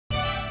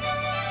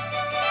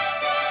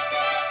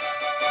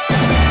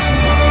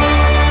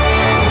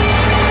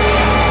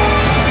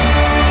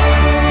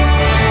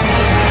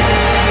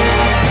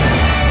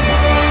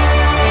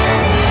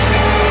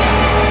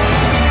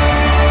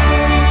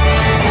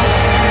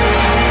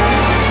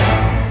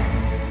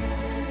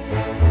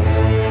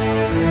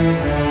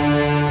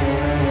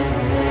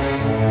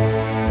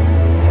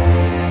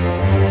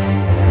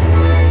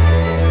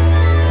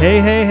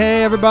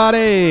Hey,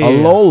 everybody!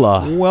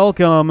 Alola.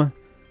 Welcome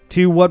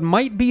to what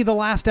might be the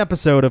last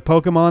episode of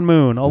Pokemon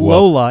Moon.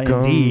 Alola,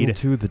 indeed.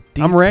 To the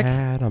I'm Rick.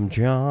 I'm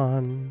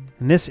John.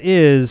 And this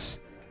is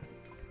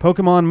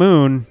Pokemon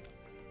Moon.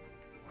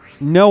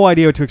 No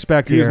idea what to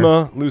expect here.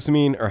 Guzma,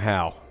 Lucamine, or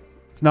How?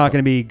 It's not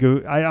going to be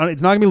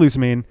it's not going to be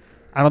Lucamine.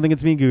 I don't think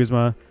it's me,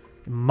 Guzma.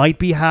 It might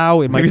be How.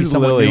 It might be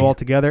someone new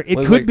altogether.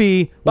 It could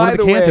be one of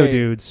the Kanto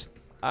dudes.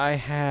 I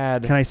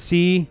had... Can I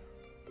see?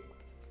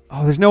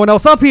 Oh, there's no one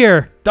else up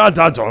here. Dun,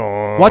 dun,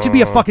 dun. Watch it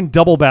be a fucking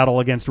double battle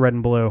against Red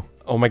and Blue.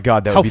 Oh my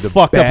god, that How would be the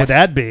fucked best. up would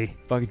that be?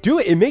 Fucking do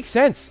it. It makes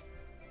sense.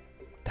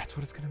 That's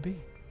what it's going to be.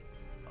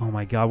 Oh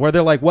my god, where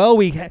they're like, well,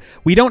 we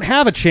don't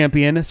have a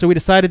champion, so we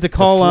decided to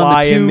call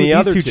on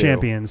these two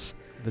champions.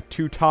 The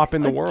two top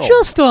in the world.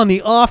 Just on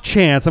the off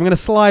chance, I'm going to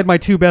slide my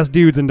two best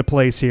dudes into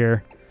place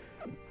here.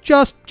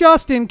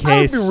 Just in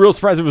case. I would be real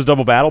surprised if it was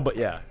double battle, but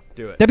yeah,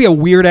 do it. That'd be a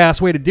weird-ass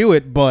way to do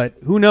it, but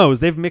who knows?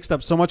 They've mixed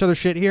up so much other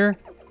shit here.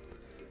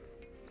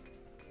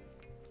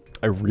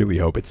 I really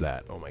hope it's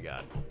that. Oh my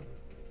god.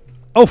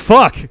 Oh,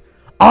 fuck!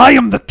 I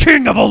am the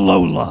king of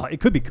Alola!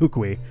 It could be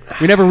Kukui.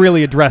 We never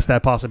really addressed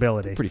that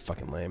possibility. Pretty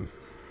fucking lame.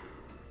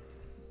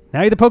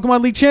 Now you're the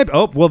Pokemon League champ.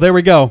 Oh, well, there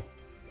we go.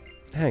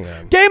 Hang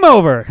on. Game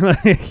over! There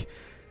we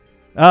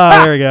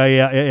go.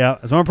 Yeah.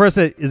 As one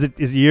person, is it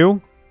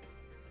you?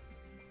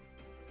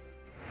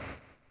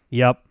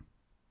 Yep.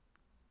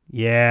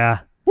 Yeah.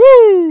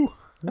 Woo!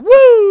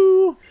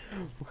 Woo!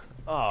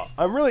 Oh,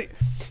 I'm really...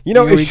 You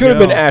know, it should have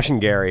been Ash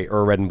and Gary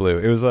or Red and Blue.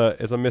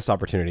 It's a missed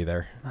opportunity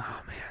there.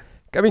 Oh, man.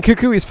 I mean,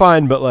 Kukui's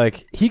fine, but,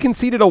 like, he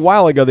conceded a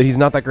while ago that he's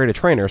not that great a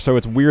trainer, so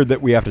it's weird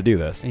that we have to do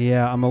this.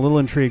 Yeah, I'm a little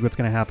intrigued what's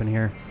going to happen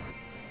here.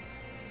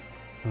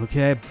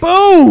 Okay.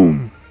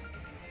 Boom!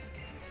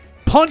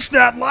 Punch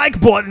that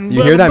like button!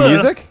 You hear that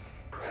music?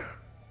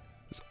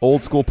 It's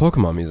old school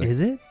Pokemon music.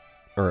 Is it?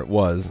 Or it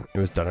was. It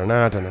was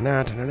da-da-na,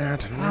 da-da-na, da-da-na,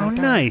 da-da-na. Oh,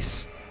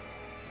 nice.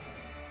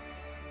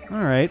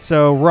 All right,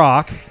 so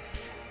Rock.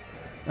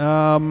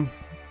 You're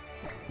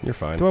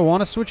fine. Do I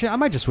want to switch it? I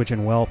might just switch in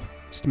Welp,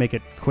 just to make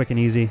it quick and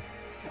easy.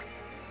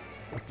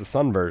 It's the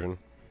Sun version.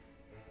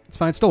 It's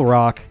fine. It's still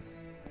Rock.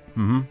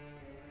 Mm-hmm.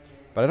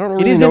 But I don't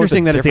really know. It is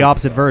interesting that it's the difference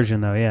opposite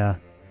version, though, yeah.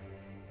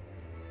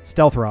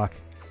 Stealth Rock.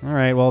 All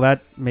right, well,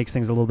 that makes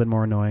things a little bit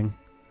more annoying.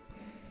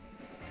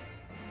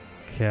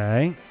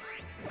 Okay.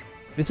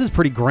 This is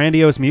pretty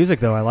grandiose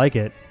music, though. I like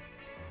it.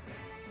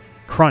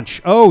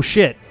 Crunch. Oh,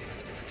 shit.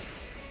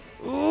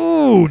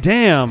 Ooh,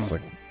 damn. It's,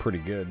 like, pretty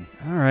good.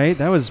 All right,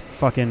 that was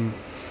fucking...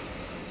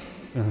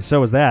 so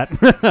was that.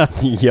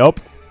 Yup.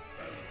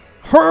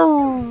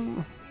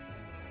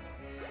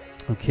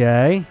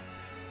 Okay.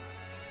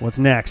 What's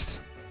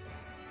next?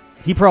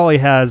 He probably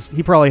has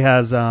what's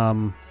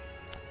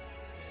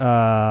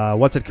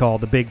it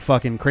called? The big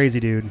fucking crazy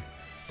dude.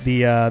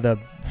 The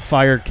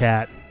fire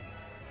cat.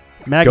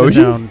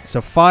 Magnezone. Goji?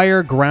 So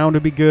fire, ground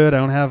would be good. I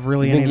don't have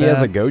really You any think of he that.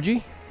 has a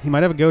Goji? He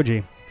might have a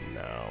Goji.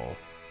 No.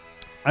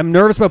 I'm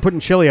nervous about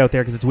putting Chili out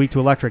there because it's weak to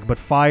electric, but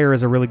fire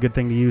is a really good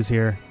thing to use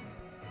here.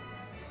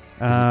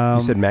 You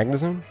said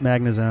Magnezone?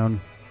 Magnezone.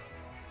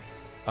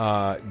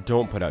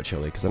 Don't put out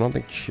Chili, because I don't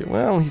think...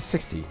 Well, he's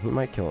 60. He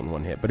might kill it in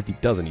one hit, but if he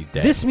doesn't, he's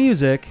dead. This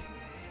music,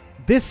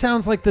 this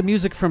sounds like the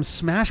music from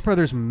Smash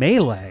Brothers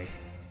Melee.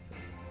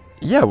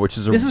 Yeah, which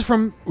is a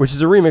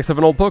remix of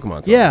an old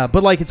Pokemon song. Yeah,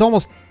 but like it's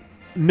almost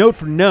note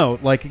for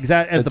note, like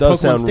exact as the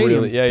Pokemon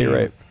Stadium. Yeah, you're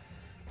right.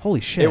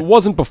 Holy shit! It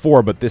wasn't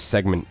before, but this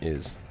segment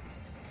is.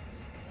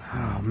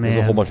 Oh man, there's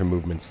a whole bunch of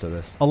movements to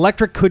this.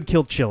 Electric could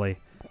kill Chili,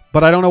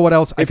 but I don't know what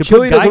else. I could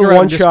Chili put Geiger doesn't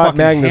out and just one-shot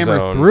fucking hammer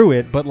Magnezone through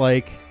it, but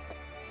like.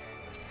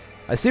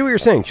 I see what you're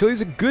saying.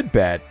 Chili's a good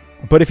bet,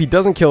 but if he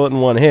doesn't kill it in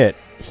one hit,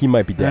 he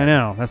might be dead. I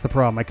know, that's the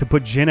problem. I could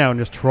put Jin out and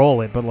just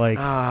troll it, but like...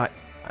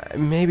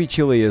 maybe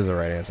Chili is the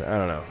right answer. I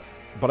don't know.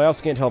 But I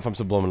also can't tell if I'm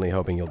subliminally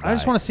hoping you'll die. I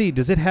just want to see,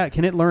 does it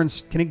can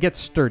it get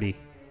sturdy?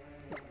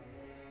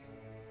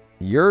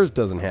 Yours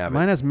doesn't have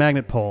Mine has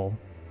Magnet Pole.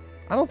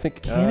 I don't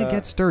think... Can it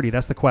get sturdy?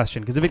 That's the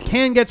question. Because if it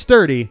can get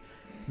sturdy,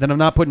 then I'm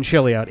not putting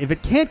Chili out. If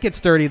it can't get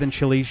sturdy, then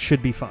Chili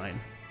should be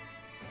fine.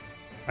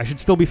 I should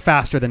still be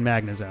faster than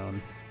Magnezone.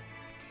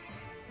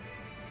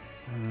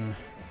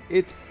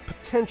 It's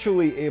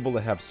potentially able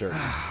to have sturdy.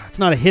 It's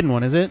not a hidden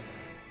one, is it?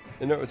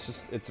 No, it's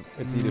just it's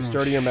either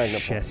sturdy or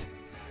magnet pole. Shit.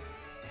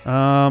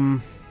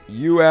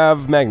 You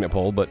have magnet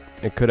pole, but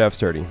it could have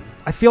sturdy.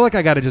 I feel like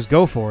I got to just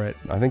go for it.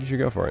 I think you should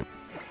go for it.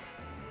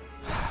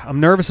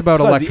 I'm nervous about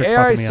Besides, electric. The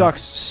AI fucking me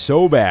sucks up.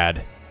 so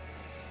bad.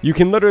 You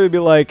can literally be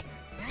like,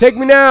 "Take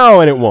me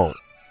now," and it won't.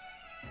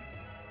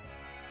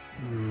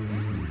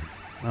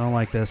 I don't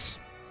like this.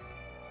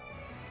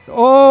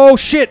 Oh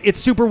shit! It's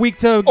super weak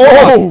to.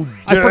 Oh,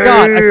 I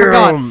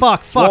forgot.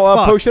 Fuck.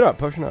 Well, potion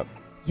up.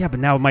 Yeah, but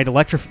now it might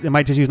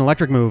just use an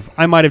electric move.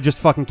 I might have just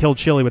fucking killed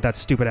Chili with that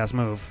stupid ass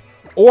move.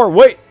 Or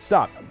wait,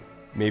 stop.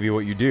 Maybe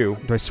what you do.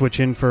 Do I switch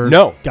in for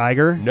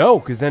Geiger? No,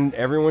 because then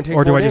everyone takes.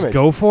 Or do more I just damage.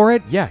 go for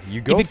it? Yeah,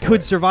 you go. If it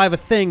could survive a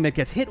thing that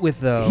gets hit with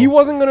though. He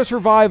wasn't going to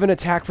survive an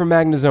attack from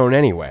Magnezone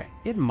anyway.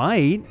 It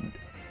might.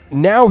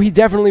 Now he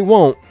definitely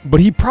won't, but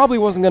he probably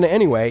wasn't going to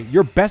anyway.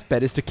 Your best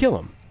bet is to kill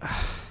him.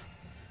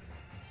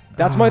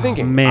 That's my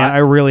thinking. Man, I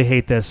really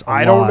hate this.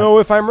 I don't know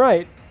if I'm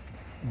right,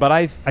 but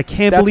I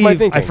can't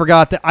believe I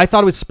forgot that. I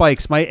thought it was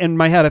spikes. In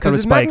my head, I thought it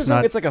was spikes.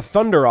 Not. It's like a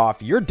thunder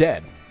off. You're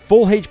dead.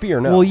 Full HP or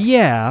no? Well,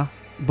 yeah,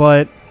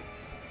 but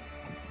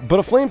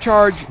a flame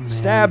charge,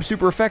 stab,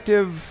 super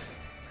effective.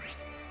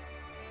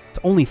 It's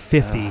only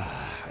 50.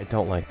 I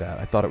don't like that.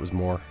 I thought it was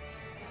more.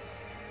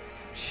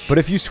 But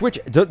if you switch,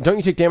 don't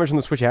you take damage from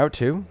the switch out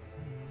too?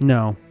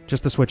 No,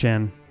 just the switch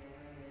in.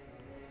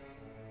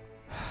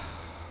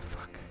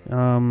 Fuck.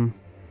 I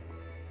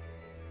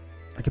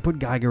could put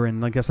Geiger in.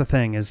 Like that's the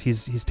thing is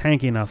he's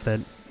tanky enough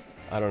that.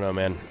 I don't know,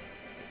 man.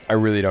 I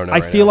really don't know.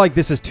 I feel like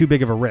this is too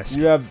big of a risk.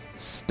 You have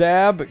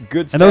stab,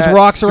 good stats, and those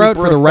rocks are out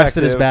for the rest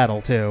of this effective.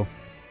 battle too.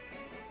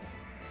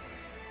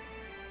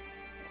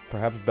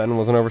 Perhaps Ben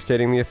wasn't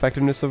overstating the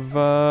effectiveness of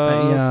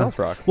Stealth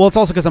Rock. Well, it's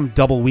also because I'm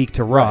double weak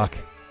to rock,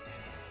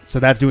 so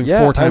that's doing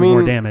 4 times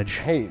more damage.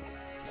 Hey,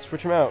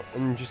 switch them out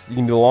and you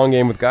can do the long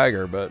game with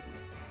Geiger, but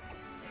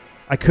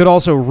I could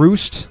also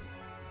roost,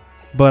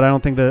 but I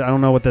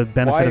don't know what the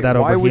benefit of that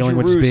over healing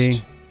would just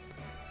be.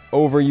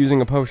 Over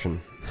using a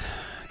potion.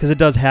 Because it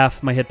does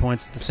half my hit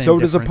points. The same. So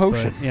does a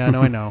potion. Yeah,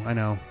 I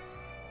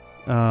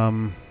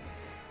know.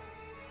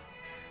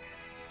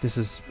 This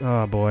is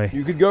oh boy.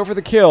 You could go for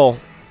the kill,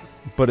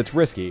 but it's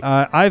risky.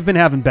 I've been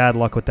having bad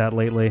luck with that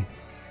lately.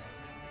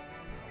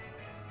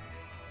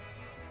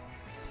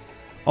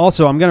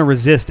 Also, I'm gonna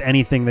resist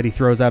anything that he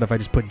throws out if I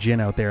just put Jin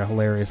out there.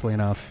 Hilariously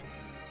enough,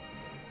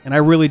 and I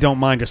really don't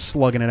mind just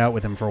slugging it out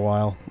with him for a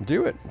while.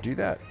 Do it. Do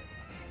that.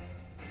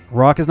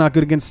 Rock is not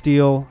good against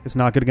steel. It's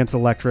not good against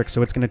electric,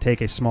 so it's going to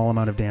take a small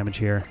amount of damage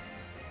here.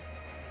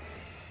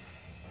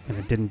 And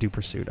it didn't do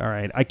pursuit. All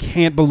right. I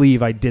can't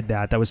believe I did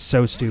that. That was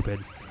so stupid.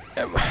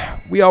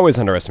 We always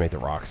underestimate the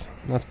rocks.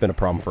 That's been a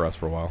problem for us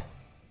for a while.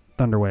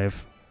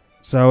 Thunderwave.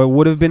 So it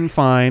would have been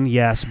fine,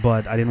 yes,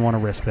 but I didn't want to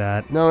risk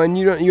that. No, and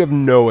you have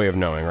no way of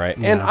knowing, right?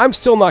 Yeah. And I'm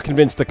still not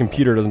convinced the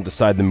computer doesn't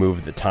decide the move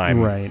at the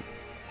time. Right.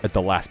 At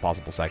the last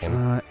possible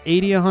second.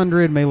 80,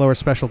 100 may lower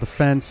special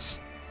defense.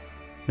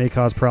 May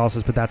cause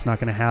paralysis, but that's not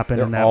going to happen.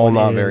 They're and that all one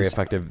not is very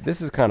effective. This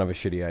is kind of a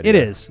shitty idea. It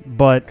is,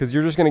 but because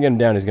you're just going to get him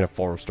down. He's going to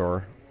full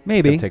restore. Maybe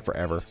it's going to take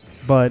forever.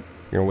 But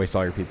you're going to waste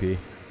all your PP.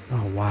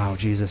 Oh wow,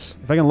 Jesus!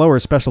 If I can lower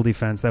his special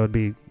defense, that would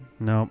be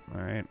nope.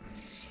 All right.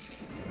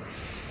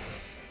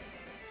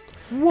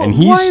 And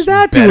he's why is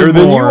that better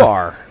than more? You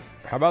are.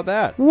 How about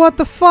that? What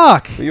the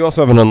fuck? But you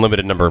also have an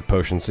unlimited number of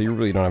potions, so you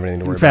really don't have anything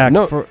to worry In fact,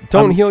 about. No,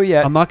 don't heal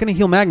yet. I'm not going to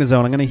heal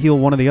Magnezone. I'm going to heal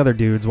one of the other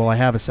dudes while I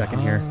have a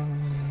second here.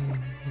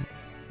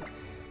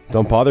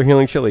 Don't bother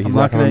healing Chili. He's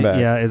not coming back.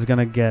 Yeah, it's going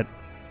to get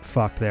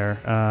fucked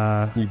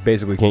there. You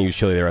basically can't use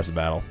Chili the rest of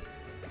the battle.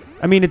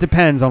 I mean, it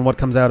depends on what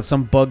comes out. If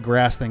some bug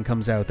grass thing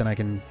comes out, then I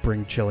can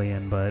bring Chili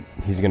in, but...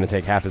 He's going to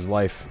take half his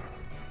life.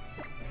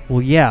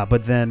 Well, yeah,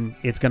 but then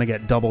it's going to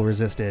get double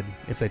resisted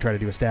if they try to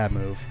do a stab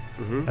move.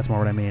 Mm-hmm. That's more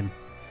what I mean.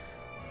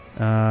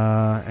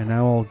 And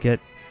now I'll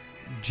get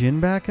Jin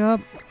back up.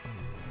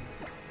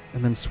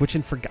 And then switch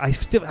in for... I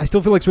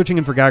still feel like switching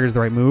in for Geiger is the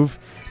right move,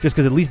 just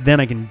because at least then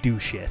I can do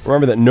shit.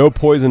 Remember that no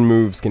poison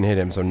moves can hit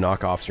him, so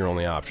knockoff's your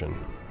only option.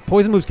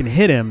 Poison moves can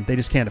hit him, they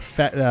just can't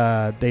affect...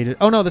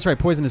 oh, no, that's right.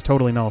 Poison is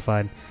totally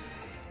nullified.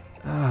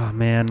 Oh,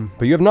 man.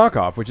 But you have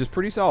knockoff, which is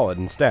pretty solid,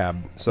 and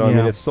stab. So, I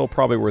mean, it's still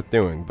probably worth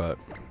doing, but...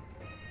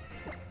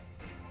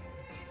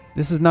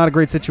 This is not a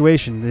great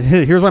situation.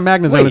 Here's why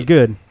Magnezone is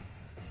good.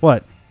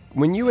 What?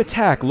 When you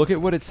attack, look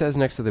at what it says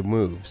next to the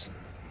moves.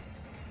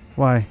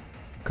 Why?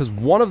 Because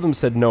one of them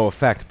said no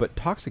effect, but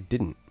Toxic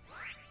didn't.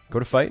 Go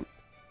to fight.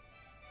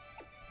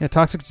 Yeah,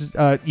 Toxic just...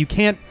 you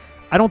can't...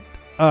 I don't...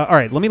 all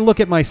right, let me look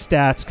at my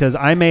stats, because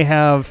I may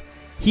have...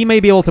 He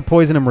may be able to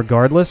poison him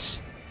regardless.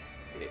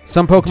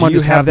 Some Pokemon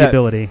just have the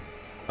ability.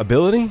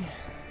 Ability?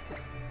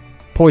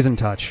 Poison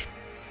Touch.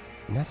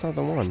 That's not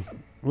the one.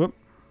 Whoop.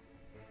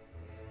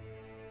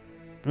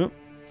 Whoop.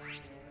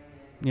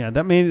 Yeah,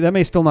 that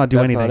may still not do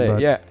anything. Not it.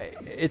 Yeah,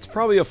 it's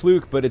probably a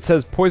fluke, but it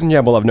says Poison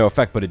Jab will have no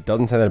effect, but it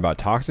doesn't say that about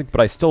Toxic,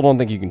 but I still don't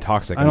think you can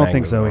Toxic. I don't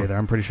think so either.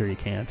 I'm pretty sure you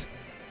can't.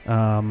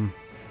 I'm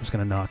just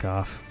going to knock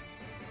off.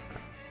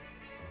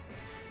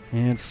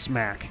 And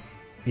smack.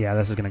 Yeah,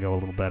 this is going to go a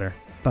little better.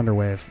 Thunder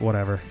Wave,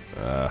 whatever.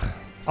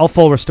 I'll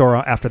full restore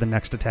after the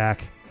next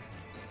attack.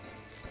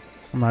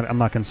 I'm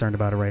not concerned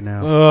about it right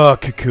now. Oh,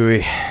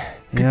 Kukui.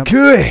 Yep.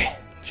 Kukui!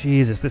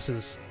 Jesus, this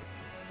is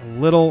a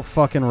little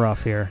fucking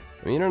rough here.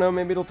 I mean, you don't know,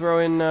 maybe it'll throw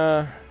in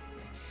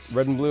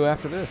red and blue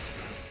after this.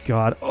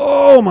 God.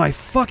 Oh, my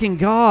fucking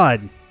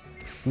God.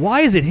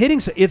 Why is it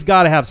hitting so... It's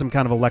got to have some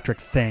kind of electric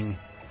thing.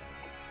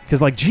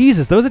 Because, like,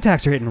 Jesus, those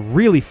attacks are hitting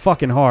really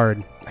fucking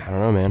hard. I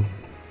don't know, man.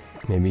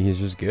 Maybe he's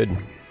just good.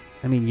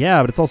 I mean,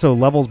 yeah, but it's also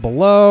levels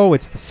below.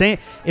 It's the same...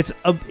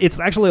 It's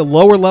actually a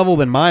lower level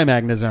than my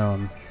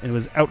Magnezone. It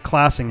was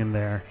outclassing him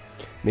there.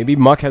 Maybe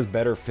Muck has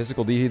better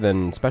physical D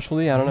than special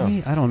D? I don't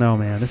know. I don't know,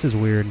 man. This is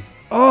weird.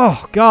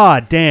 Oh,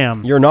 God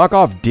damn. Your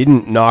knockoff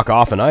didn't knock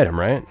off an item,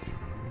 right?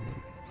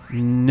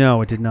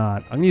 No, it did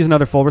not. I'm going to use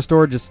another full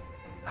restore. Just...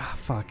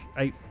 fuck.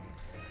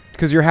 Because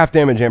because you're half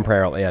damage and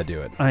paralysis. Yeah,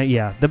 do it.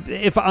 Yeah.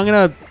 If I'm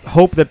gonna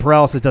hope that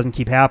paralysis doesn't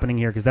keep happening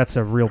here, because that's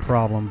a real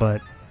problem.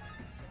 But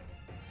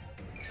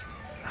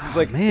it's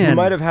like man, you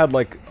might have had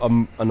like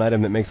an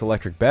item that makes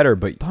electric better,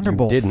 but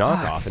Thunderbolt, you did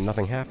knock off and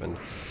nothing happened.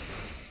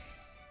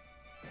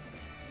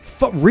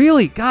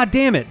 Really? God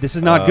damn it! This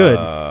is not good.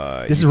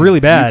 This is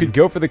really bad. You could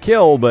go for the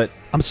kill, but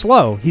I'm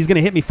slow. He's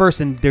gonna hit me first,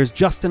 and there's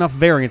just enough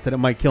variance that it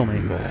might kill me.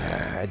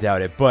 I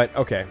doubt it. But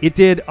okay. It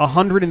did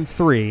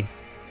 103.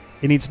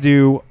 It needs to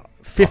do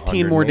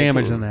 15 more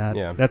damage than that.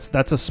 Yeah.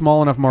 That's a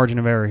small enough margin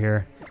of error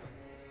here.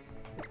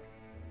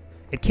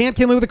 It can't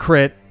kill me with a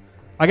crit.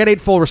 I got 8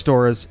 full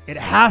restores. It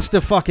has to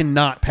fucking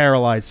not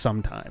paralyze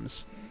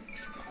sometimes.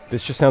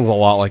 This just sounds a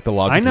lot like the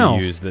logic I know.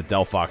 you used that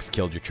Delphox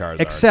killed your Charizard.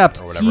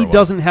 Except or whatever he it was.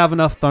 doesn't have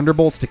enough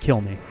Thunderbolts to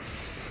kill me.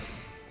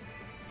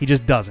 He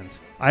just doesn't.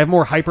 I have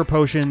more Hyper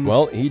Potions.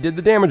 Well, he did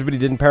the damage, but he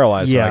didn't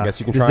paralyze, yeah. so I guess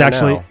you can this try is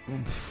actually, it now.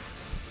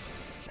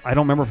 I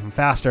don't remember from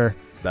faster.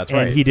 That's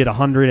right. And he did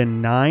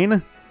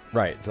 109.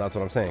 Right, so that's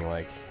what I'm saying.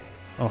 Like,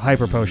 Oh,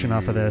 Hyper Potion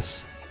off of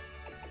this.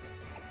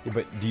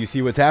 but do you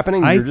see what's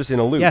happening? You're just in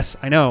a loop. Yes,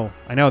 I know.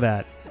 I know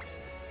that.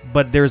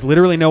 But there's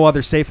literally no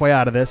other safe way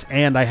out of this,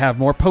 and I have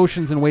more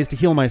potions and ways to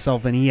heal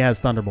myself than he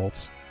has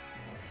Thunderbolts.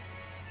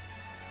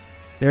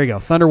 There you go.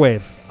 Thunder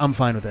Wave. I'm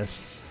fine with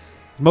this.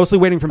 Mostly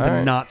waiting for him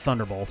to not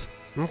Thunderbolt.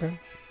 Okay.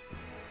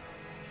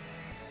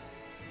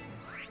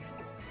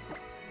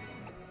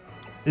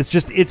 It's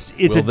just it's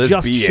a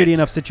just shitty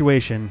enough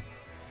situation.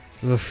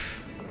 Oof.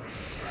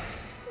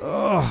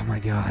 Oh my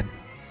god.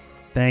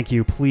 Thank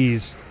you,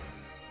 please.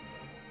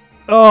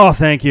 Oh,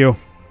 thank you.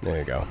 There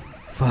you go.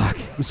 Fuck.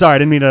 I'm sorry. I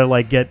didn't mean to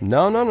like get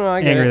No,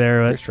 I get angry it.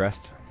 there. But You're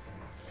stressed.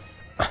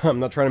 I'm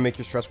not trying to make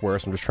your stress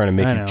worse. I'm just trying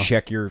to make you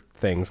check your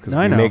things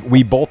because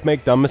we both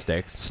make dumb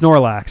mistakes.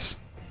 Snorlax.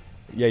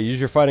 Yeah, use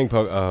your fighting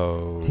poke.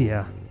 Oh.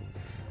 Yeah.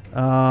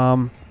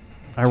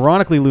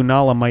 Ironically,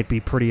 Lunala might be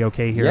pretty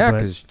okay here. Yeah,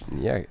 because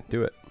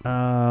do it.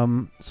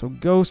 So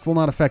Ghost will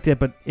not affect it,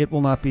 but it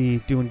will not be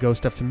doing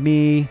Ghost stuff to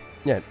me.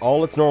 Yeah,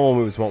 all its normal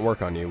moves won't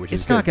work on you, which is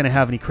it's not going to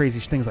have any crazy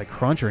things like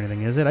Crunch or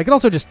anything, is it? I could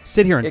also just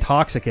sit here and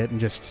Toxic it and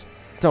just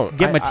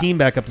get my team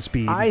back up to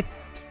speed. I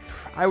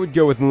would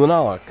go with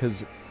Lunala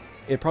because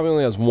it probably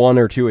only has 1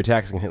 or 2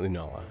 attacks that can hit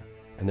Lunala,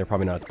 and they're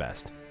probably not its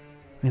best. I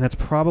mean, that's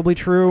probably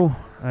true.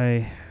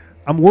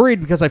 I'm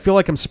worried because I feel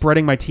like I'm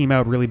spreading my team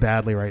out really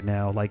badly right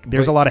now. Like,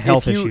 there's a lot of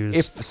health issues.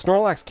 If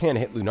Snorlax can't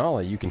hit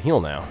Lunala, you can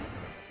heal now.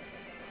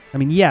 I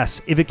mean,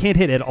 yes. If it can't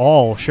hit at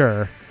all,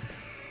 sure.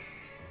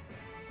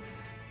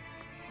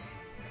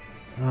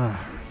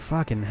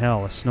 Fucking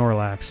hell, a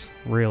Snorlax.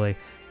 Really.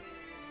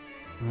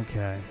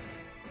 Okay.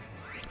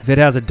 If it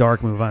has a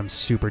dark move, I'm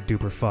super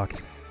duper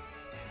fucked.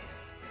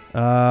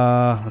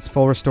 Let's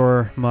full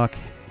restore Muck.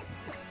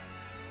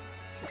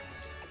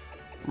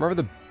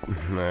 Remember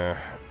the...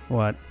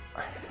 What?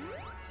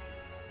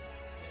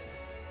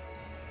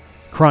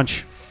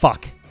 Crunch.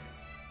 Fuck.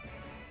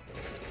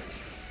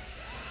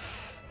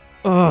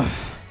 Ugh.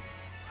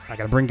 I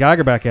gotta bring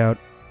Geiger back out.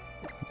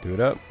 Do it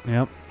up.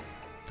 Yep.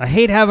 I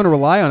hate having to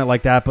rely on it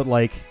like that, but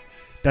like,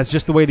 that's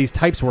just the way these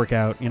types work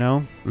out, you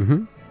know?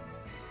 Mm-hmm.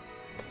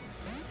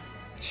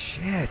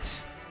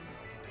 Shit.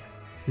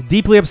 It's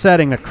deeply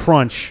upsetting that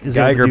Crunch is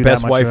Geiger, able to do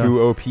best that much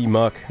waifu OP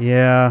Muck.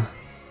 Yeah.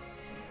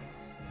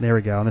 There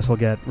we go. And this will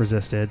get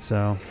resisted,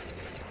 so...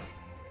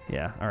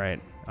 Yeah, alright.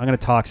 I'm going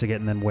to Toxic it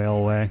and then Wail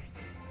away.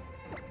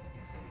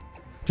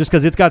 Just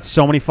because it's got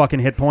so many fucking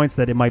hit points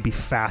that it might be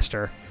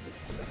faster.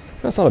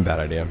 That's not a bad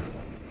idea.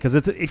 Because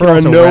it for can a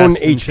also known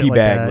rest and shit HP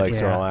bag that. like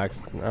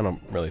Snorlax, I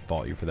don't really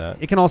fault you for that.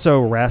 It can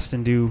also rest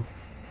and do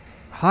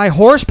high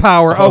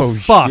horsepower. Oh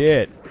fuck!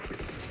 Shit.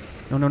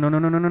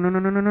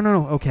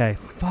 No! Okay,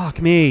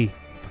 fuck me.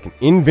 Fucking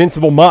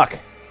invincible Muck.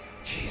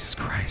 Jesus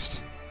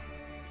Christ.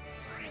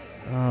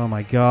 Oh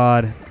my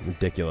god.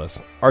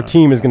 Ridiculous. Our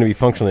team is going to be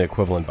functionally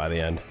equivalent by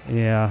the end.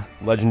 Yeah.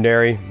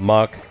 Legendary,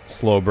 Muck,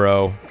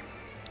 Slowbro.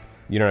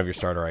 You don't have your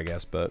starter, I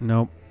guess, but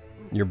nope.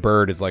 Your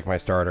bird is like my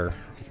starter.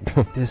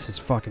 This is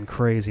fucking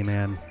crazy,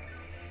 man.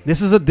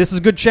 This is a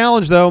good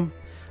challenge, though.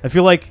 I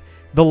feel like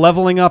the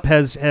leveling up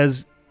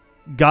has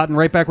gotten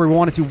right back where we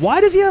wanted to.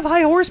 Why does he have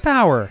high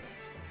horsepower?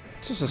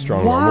 It's just a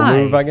strong normal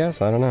move, I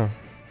guess. I don't know.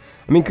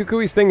 I mean,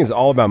 Kukui's thing is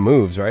all about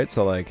moves, right?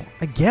 So, like...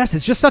 I guess.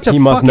 It's just such a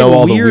must know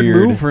all weird the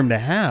weird move for him to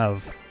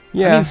have.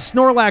 Yeah. I mean,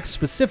 Snorlax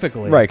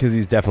specifically. Right, because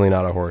he's definitely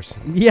not a horse.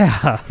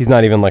 Yeah. He's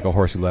not even like a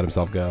horse who let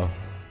himself go.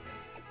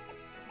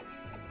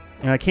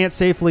 And I can't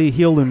safely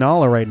heal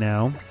Lunala right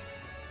now.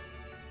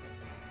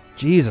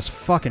 Jesus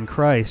fucking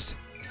Christ.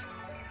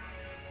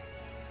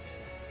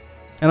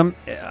 And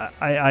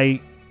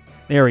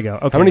there we go.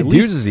 Okay. How many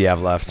dudes does he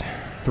have left?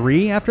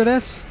 3 after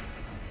this?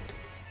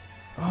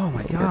 Oh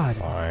my god.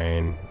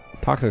 Fine.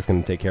 Toxic's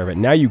going to take care of it.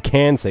 Now you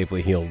can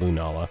safely heal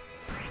Lunala.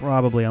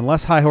 Probably,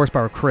 unless high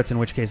horsepower crits, in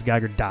which case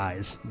Geiger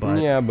dies. But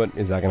yeah, but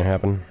is that going to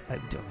happen? I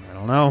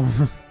don't know.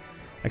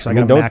 Actually,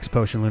 I got a max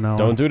potion Lunala.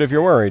 Don't do it if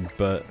you're worried,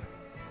 but...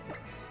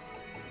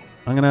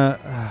 I'm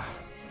gonna...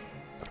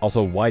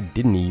 Also, why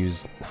didn't he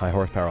use high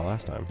horsepower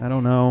last time? I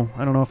don't know.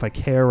 I don't know if I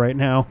care right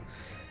now.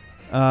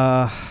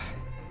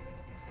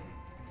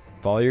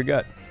 Follow your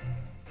gut.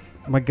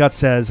 My gut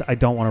says I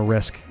don't want to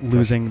risk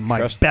losing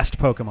my best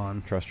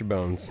Pokemon. Trust your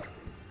bones.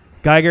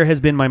 Geiger has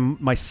been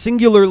my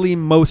singularly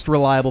most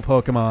reliable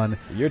Pokemon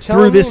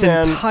through this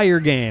entire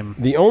game.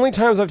 The only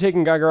times I've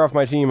taken Geiger off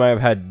my team, I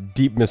have had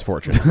deep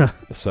misfortune.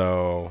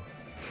 So,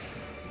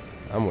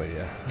 I'm with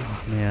you.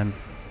 Oh, man.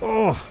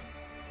 Oh.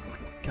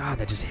 God,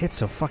 that just hits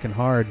so fucking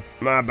hard.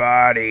 My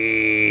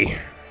body.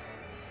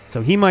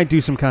 So he might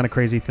do some kind of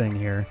crazy thing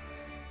here,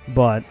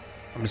 but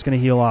I'm just going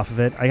to heal off of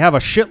it. I have a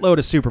shitload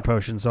of super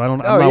potions, so I'm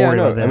not worried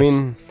about this. I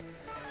mean,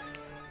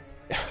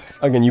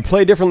 again, you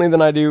play differently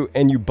than I do,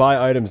 and you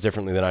buy items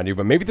differently than I do,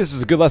 but maybe this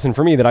is a good lesson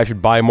for me that I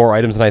should buy more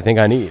items than I think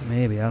I need.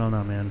 Maybe. I don't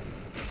know, man.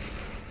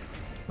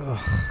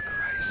 Oh,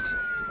 Christ.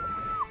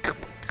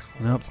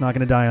 Nope, it's not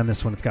going to die on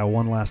this one. It's got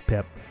one last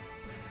pip.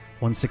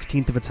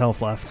 1/16 of its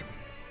health left.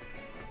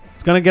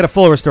 It's going to get a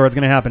full restore. It's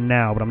going to happen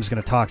now, but I'm just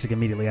going to Toxic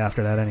immediately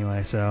after that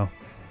anyway, so...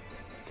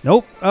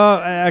 Nope.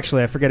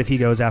 Actually, I forget if he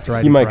goes after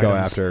I do. He might go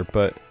after,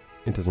 but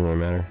it doesn't really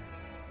matter.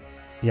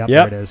 Yep,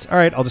 there it is. All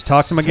right, I'll just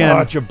tox him again.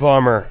 Such a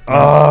bummer.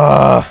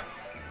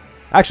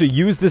 Actually,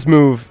 use this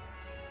move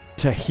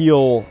to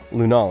heal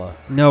Lunala.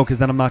 No, because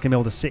then I'm not going to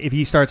be able to... If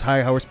he starts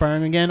high horsepower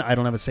again, I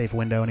don't have a safe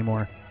window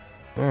anymore.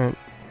 All right.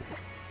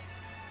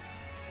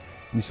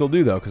 You still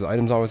do, though, because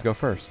items always go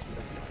first.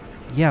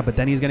 Yeah, but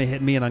then he's going to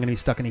hit me, and I'm going to be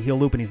stuck in a heal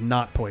loop, and he's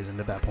not poisoned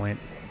at that point.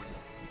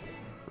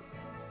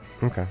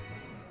 Okay.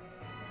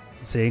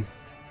 See?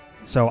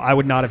 So I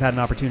would not have had an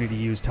opportunity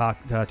to use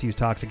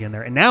Toxic in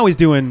there. And now he's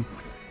doing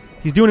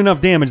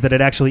enough damage that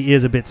it actually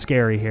is a bit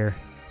scary here.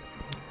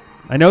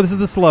 I know this is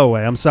the slow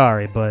way. I'm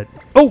sorry, but...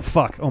 Oh,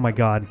 fuck. Oh, my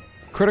God.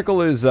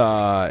 Critical is... 1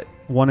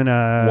 and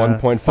a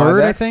 1.5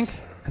 third, I think?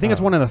 I think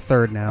it's 1 and a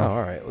third now. Oh,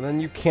 all right. Well, then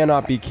you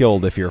cannot be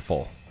killed if you're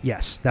full.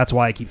 Yes. That's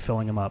why I keep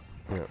filling him up.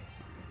 Yeah.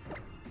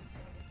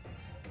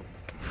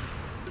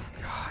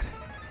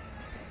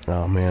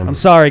 Oh, man. I'm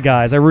sorry,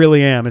 guys. I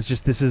really am. It's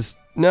just this is...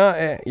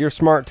 No, you're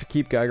smart to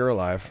keep Geiger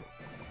alive.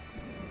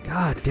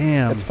 God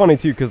damn. It's funny,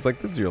 too, because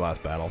like this is your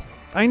last battle.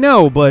 I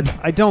know, but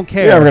I don't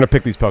care. Yeah, we're going to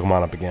pick these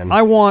Pokemon up again.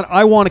 I want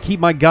to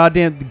keep my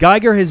goddamn...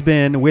 Geiger has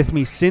been with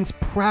me since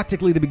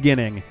practically the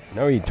beginning.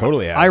 No, he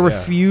totally has. I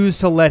refuse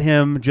to let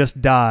him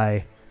just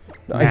die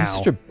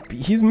now.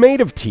 He's made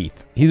of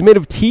teeth. He's made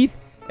of teeth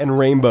and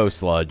rainbow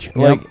sludge. Yep.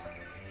 Like,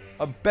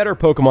 a better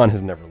Pokemon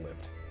has never lived.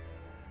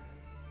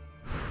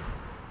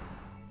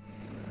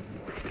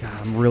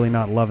 God, I'm really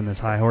not loving this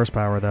high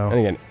horsepower, though. And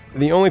again,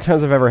 the only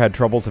times I've ever had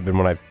troubles have been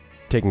when I've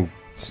taken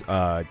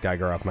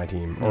Geiger off my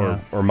team,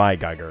 or my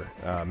Geiger,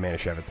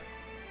 Manischewitz.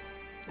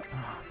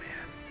 Oh,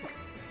 man.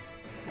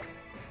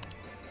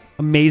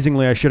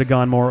 Amazingly, I should have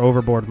gone more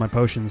overboard with my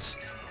potions.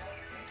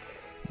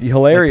 The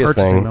hilarious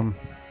thing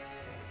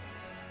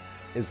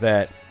is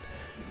that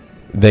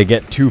they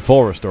get 2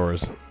 full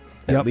restores,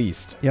 at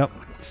least. Yep.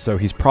 So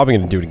he's probably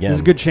going to do it again. There's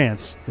a good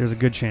chance. There's a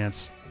good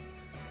chance.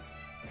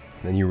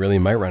 Then you really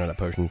might run out of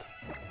potions.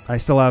 I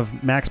still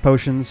have max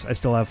potions. I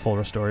still have full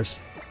restores.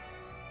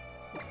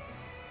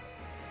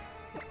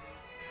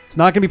 It's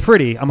not going to be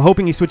pretty. I'm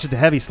hoping he switches to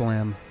Heavy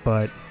Slam,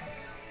 but...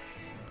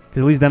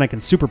 Because at least then I can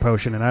Super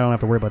Potion, and I don't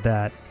have to worry about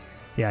that.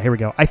 Yeah, here we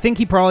go. I think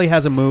he probably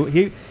has a move.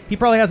 He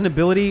probably has an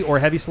ability, or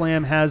Heavy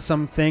Slam has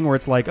something where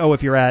it's like, oh,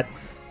 if you're at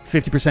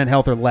 50%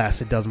 health or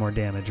less, it does more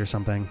damage or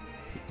something.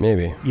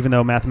 Maybe. Even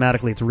though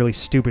mathematically it's really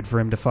stupid for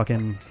him to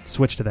fucking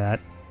switch to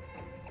that.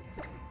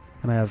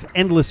 And I have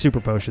endless Super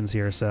Potions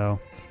here, so...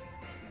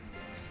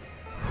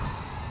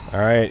 All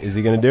right, is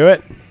he going to do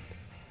it?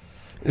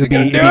 It'll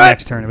be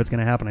next turn if it's going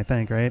to happen, I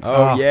think, right?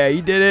 Oh, yeah,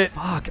 he did it.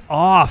 Fuck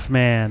off,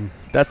 man.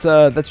 That's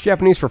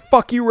Japanese for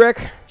fuck you,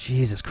 Rick.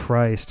 Jesus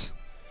Christ.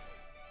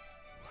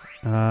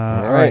 All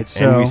right,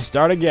 so... And we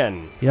start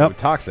again. Yep. So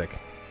Toxic.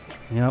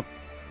 Yep.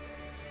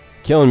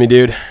 Killing me,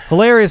 dude.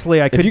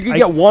 Hilariously, I could... If you could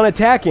get one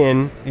attack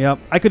in... Yep.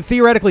 I could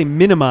theoretically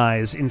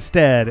minimize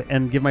instead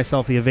and give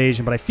myself the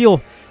evasion, but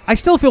I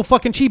still feel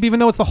fucking cheap, even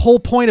though it's the whole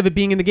point of it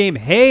being in the game.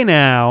 Hey,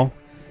 now.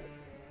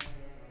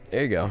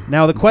 There you go.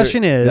 Now, the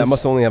question is... That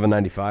must only have a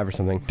 95 or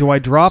something. Do I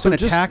drop an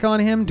attack on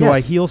him? Do I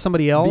heal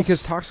somebody else?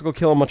 Because Toxic will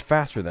kill him much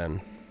faster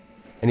then.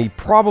 And he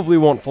probably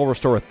won't full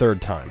restore a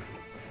third time.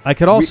 I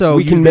could also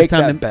we use can this make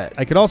time that to... bet.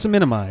 I could also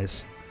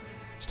minimize,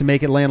 just to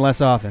make it land less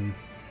often.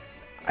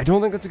 I don't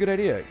think that's a good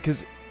idea,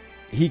 because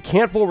he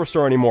can't full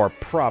restore anymore,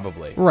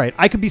 probably. Right.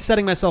 I could be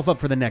setting myself up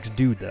for the next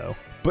dude, though.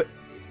 But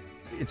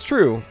it's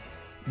true.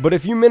 But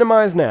if you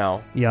minimize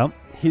now,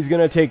 he's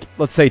going to take,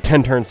 let's say,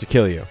 10 turns to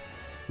kill you.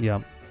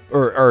 Yep.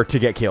 Or to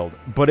get killed.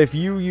 But if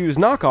you use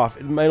knockoff,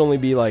 it might only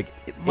be like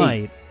 8.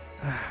 Might.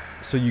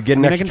 So you get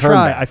an extra turn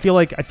try. back. I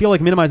feel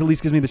like minimize at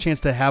least gives me the chance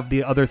to have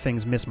the other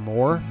things miss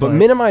more. But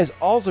minimize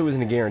also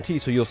isn't a guarantee,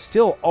 so you'll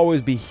still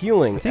always be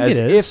healing as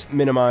if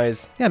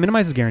minimize. Yeah,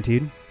 minimize is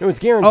guaranteed. No, it's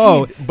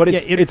guaranteed, but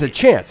it's a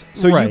chance.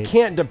 So you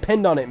can't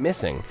depend on it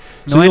missing.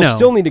 So you'll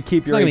still need to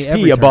keep your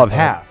HP above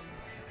half.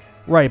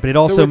 Right, but it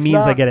also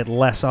means I get it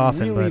less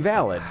often. Really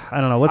valid. I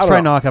don't know. Let's try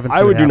knockoff and see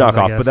I would what do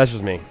happens, knockoff, but that's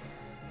just me.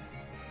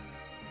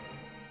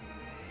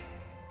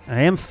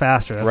 I am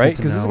faster, that's right?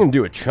 Because this is going to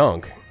do a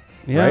chunk.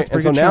 Yeah, right? it's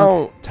pretty and good so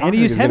chunk. now And Toxic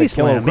he used is gonna heavy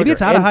kill him slam. Maybe quicker.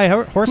 it's out of And high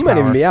he horsepower. might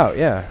even be out,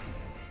 yeah.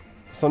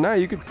 So now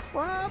you could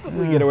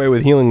probably get away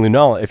with healing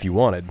Lunala if you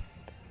wanted.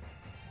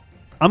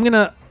 I'm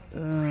gonna.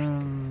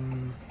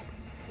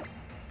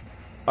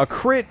 A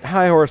crit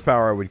high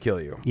horsepower would kill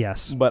you.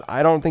 Yes. But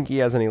I don't think he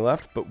has any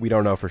left, but we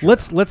don't know for sure.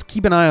 Let's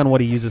keep an eye on what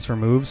he uses for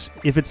moves.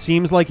 If it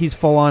seems like he's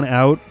full on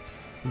out,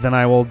 then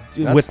I will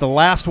with the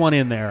last one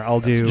in there. I'll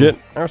do legit.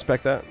 I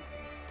respect that.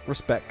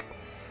 Respect.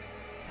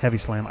 heavy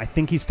slam. I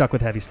think he's stuck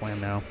with heavy slam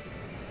now.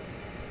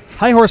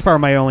 High horsepower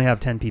might only have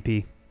 10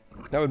 pp.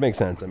 That would make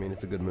sense. I mean,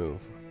 it's a good move.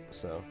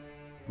 So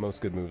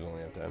most good moves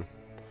only have 10.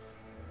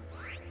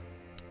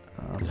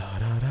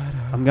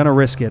 I'm gonna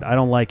risk it. I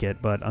don't like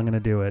it, but I'm gonna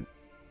do it.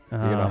 You're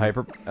gonna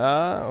hyper.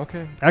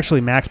 Okay.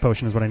 Actually, max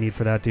potion is what I need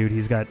for that dude.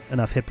 He's got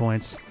enough hit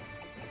points.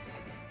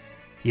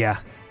 Yeah.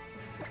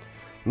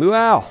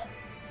 Luau.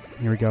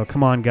 Here we go.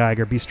 Come on,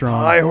 Geiger. Be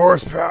strong. High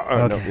horsepower. Oh,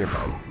 Okay. no, you're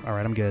fine. All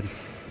right, I'm good.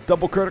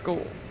 Double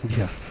critical.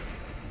 Yeah.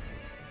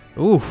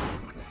 Oof.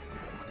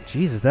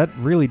 Jesus, that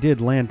really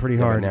did land pretty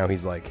Yeah, hard. but now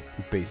he's like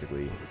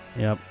basically.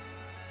 Yep.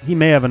 He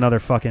may have another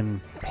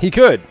fucking... He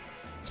could.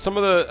 Some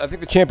of the, I think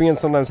the champions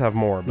sometimes have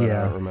more, but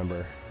Yeah. I don't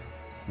remember.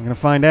 I'm gonna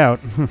find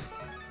out.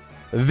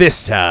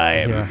 This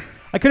time. Yeah.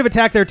 I could have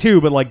attacked there too,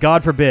 but like,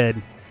 God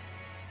forbid.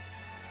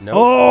 No.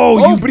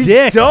 Oh, you but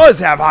dick! he does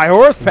have high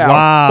horsepower.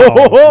 Wow.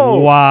 Oh,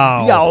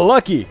 Wow. You got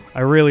lucky. I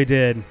really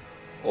did.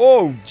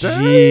 Oh,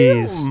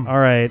 Jeez. damn. All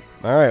right.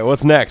 All right,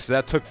 what's next?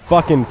 That took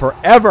fucking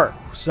forever.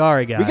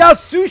 Sorry, guys. We got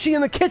sushi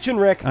in the kitchen,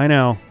 Rick. I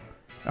know.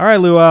 All right,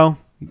 Luo.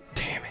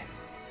 Damn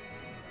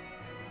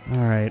it.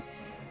 All right.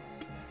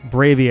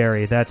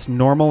 Braviary. That's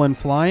normal and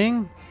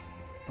flying?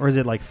 Or is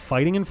it like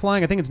fighting and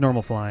flying? I think it's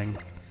normal flying.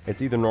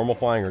 It's either normal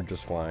flying or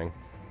just flying.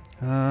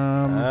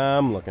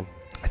 I'm looking.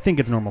 I think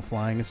it's normal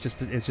flying. It's just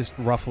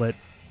rufflet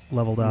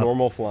leveled up.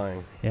 Normal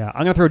flying. Yeah,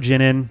 I'm gonna throw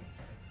Jin in.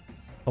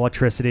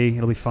 Electricity.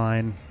 It'll be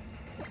fine.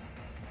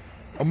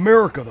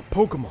 America, the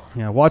Pokemon.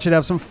 Yeah, watch it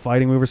have some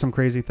fighting move or some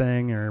crazy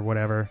thing or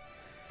whatever.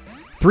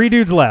 3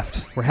 dudes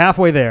left. We're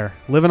halfway there.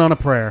 Living on a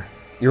prayer.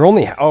 You're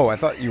only. Oh, I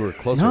thought you were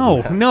closer. No,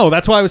 than that. no.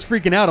 That's why I was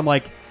freaking out. I'm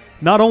like,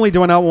 not only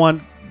do I not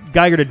want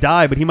Geiger to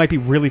die, but he might be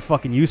really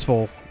fucking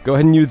useful. Go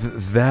ahead and use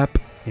that.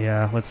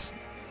 Yeah, let's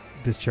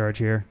discharge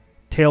here.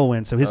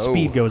 Tailwind, so his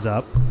speed goes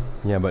up.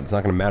 Yeah, but it's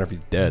not going to matter if he's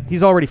dead.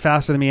 He's already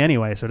faster than me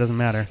anyway, so it doesn't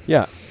matter.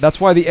 Yeah,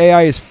 that's why the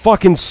AI is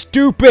fucking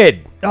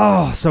stupid.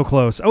 Oh, so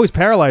close. Oh, he's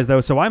paralyzed,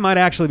 though, so I might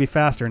actually be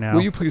faster now.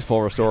 Will you please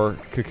full restore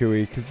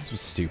Kukui? Because this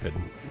was stupid.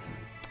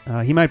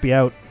 He might be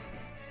out.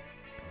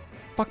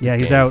 Fuck Yeah,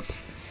 this he's game. out.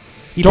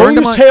 He Don't burned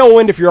use him on,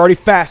 Tailwind if you're already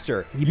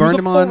faster. He burned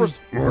him on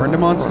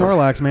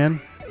Snorlax, man.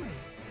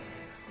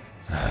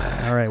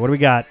 All right, what do we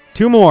got?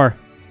 2 more.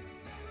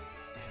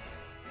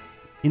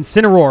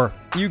 Incineroar.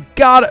 You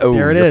gotta. Oh,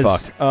 There it you're is.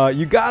 fucked.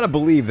 You gotta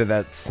believe that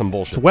that's some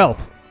bullshit. It's Welp.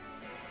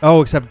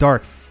 Oh, except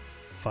Dark.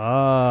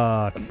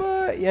 Fuck.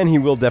 But and he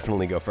will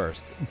definitely go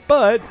first.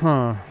 But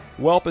Huh.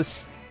 Welp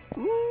is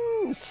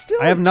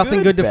still. I have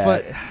nothing good to bet.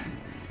 fight.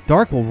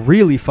 Dark will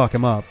really fuck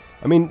him up.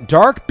 I mean,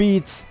 Dark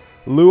beats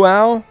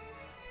Luau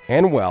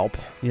and Welp.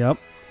 Yep.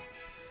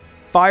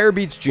 Fire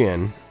beats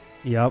Jin.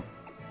 Yep.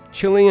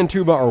 Chili and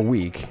Tuba are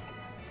weak.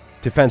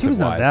 Defensive Tuba's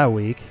wise. not that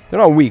weak. They're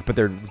not weak, but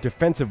they're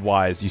defensive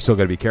wise. You still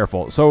got to be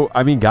careful. So,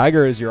 I mean,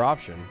 Geiger is your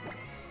option.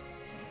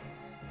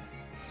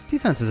 His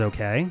defense is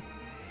okay.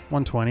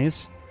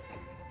 120s.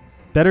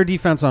 Better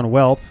defense on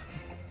Welp.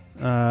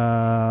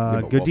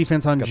 but Good Welp's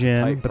defense on got the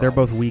Jin, type but they're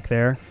both problems. weak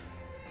there.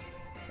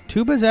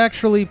 Tuba's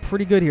actually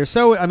pretty good here.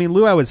 So, I mean,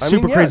 Luau is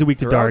super crazy weak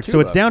to throw out Dark. So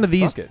it's Tuba. down to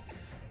these. Fuck it.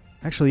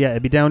 Actually, yeah,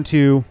 it'd be down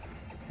to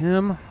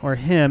him or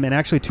him. And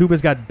actually,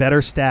 Tuba's got better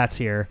stats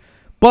here.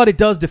 But it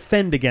does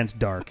defend against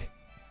Dark.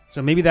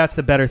 So maybe that's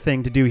the better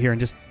thing to do here and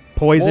just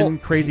poison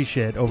crazy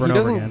shit over and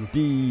over again.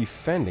 He doesn't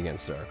defend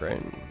against Dark,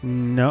 right?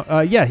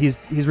 No. Yeah, he's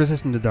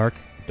resistant to Dark.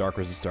 Dark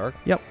resist Dark?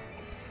 Yep.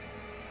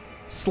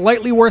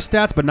 Slightly worse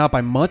stats, but not by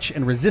much.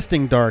 And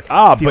resisting Dark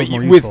Ah, feels but more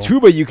with useful.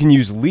 Tuba, you can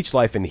use Leech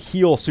Life and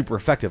heal super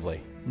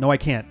effectively. No, I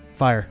can't.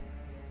 Fire.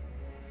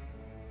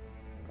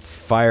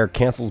 Fire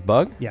cancels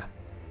bug? Yeah.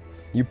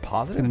 You It's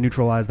positive? going to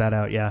neutralize that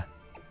out, yeah.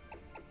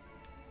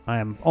 I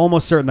am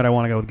almost certain that I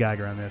want to go with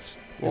Geiger on this.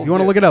 Well, if you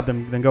want to yeah. look it up,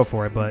 then go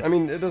for it. But I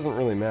mean, it doesn't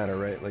really matter,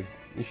 right? Like,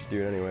 you should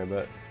do it anyway,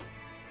 but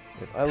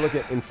if I look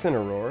at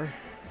Incineroar,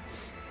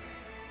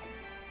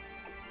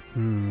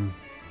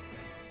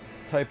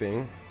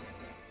 typing,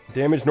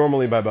 damage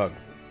normally by bug.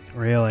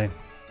 really,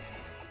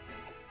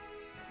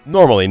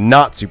 Normally,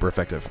 not super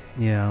effective.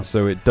 yeah.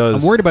 So it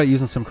does... I'm worried about it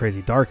using some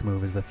crazy Dark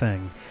move is the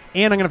thing.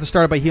 And I'm going to have to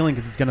start it by healing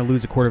because it's going to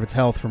lose a quarter of its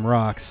health from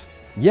rocks.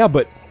 Yeah,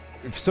 but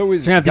if so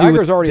is... So you're gonna have to do Geiger's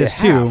with already this at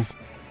too. half.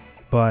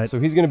 But So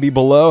he's going to be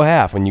below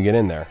half when you get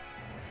in there.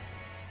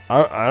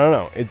 I don't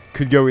know. It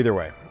could go either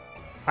way.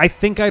 I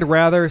think I'd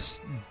rather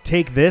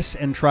take this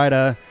and try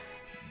to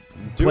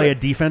play a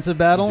defensive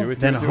battle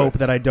than hope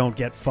that I don't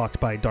get fucked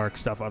by Dark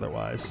stuff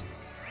otherwise.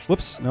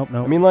 Whoops. Nope,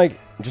 nope. I mean, like,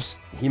 just...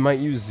 He might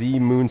use Z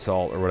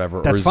Moonsault or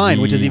whatever. That's or fine,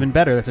 Z, which is even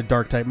better. That's a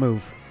Dark type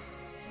move.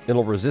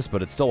 It'll resist,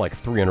 but it's still like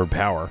 300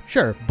 power.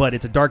 Sure, but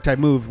it's a dark type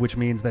move, which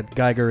means that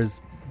Geiger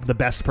is the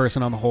best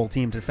person on the whole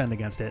team to defend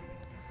against it.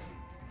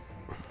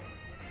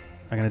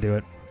 I'm going to do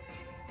it.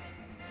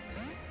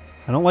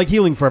 I don't like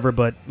healing forever,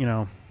 but, you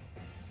know.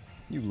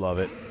 You love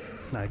it.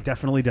 I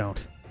definitely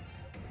don't.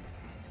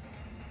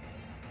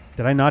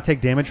 Did I not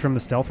take damage from the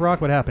Stealth Rock?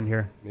 What happened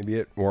here? Maybe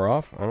it wore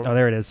off? I don't know. Oh,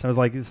 there it is. I was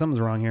like, something's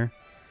wrong here.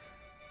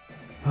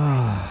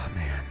 Oh,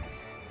 man.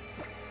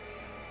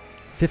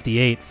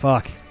 58.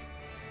 Fuck.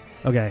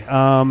 Okay.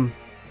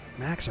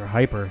 Max or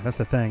Hyper? That's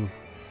the thing.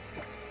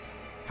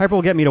 Hyper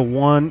will get me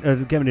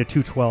to get me to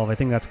 212. I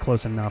think that's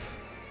close enough.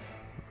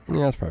 Yeah,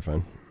 that's probably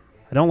fine.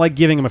 I don't like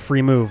giving him a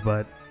free move,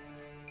 but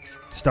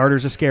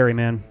starters are scary,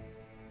 man.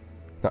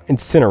 No,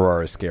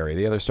 Incineroar is scary.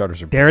 The other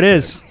starters are... There it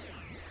is.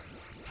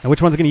 And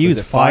which one's going to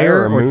use?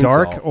 Fire or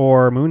Dark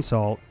or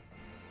Moonsault?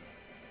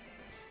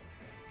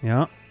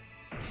 Yeah.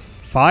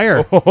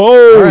 Fire.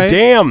 Oh, right.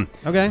 Damn.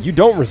 Okay. You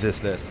don't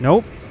resist this.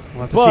 Nope.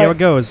 We'll have to see how it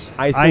goes.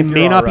 I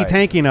may not be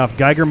tanky enough.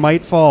 Geiger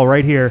might fall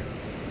right here.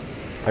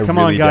 Come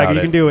on, Geiger.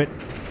 You can do it.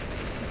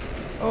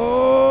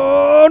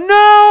 Oh,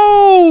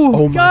 no!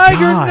 Oh, my Geiger,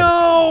 God.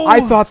 no!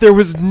 I thought there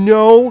was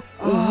no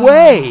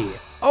way.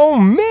 Oh,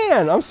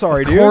 man. I'm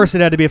sorry, dude. Of course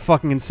it had to be a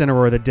fucking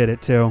Incineroar that did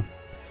it, too.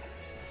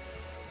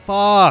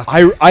 Fuck.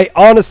 I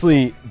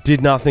honestly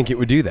did not think it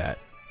would do that.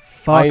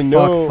 Fuck, I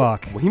know.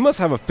 fuck. Well, he must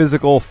have a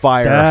physical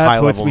fire that high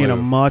level puts me in a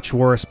move. much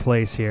worse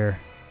place here.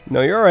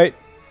 No, you're all right.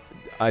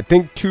 I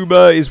think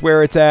Tuba is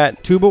where it's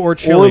at. Tuba or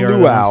Chili are the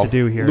ones Luau. to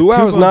do here.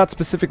 Luau is not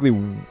specifically...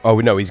 Oh,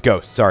 no, he's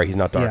Ghost. Sorry, he's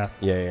not Dark.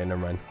 Yeah, never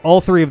mind.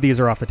 All three of these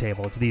are off the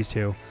table. It's these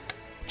two.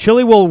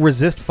 Chili will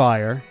resist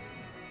fire.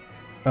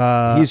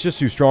 He's just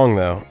too strong,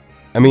 though.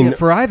 I mean... Yeah,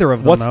 for either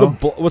of them,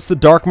 what's the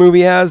Dark move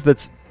he has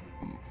that's...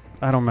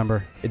 I don't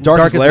remember.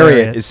 Darkest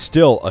Lariat is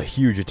still a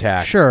huge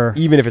attack. Sure.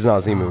 Even if it's not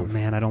a Z move. Oh,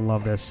 man, I don't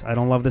love this. I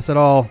don't love this at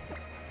all.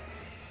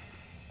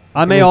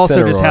 I may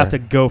also just have to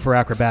go for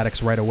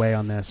acrobatics right away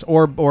on this,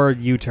 or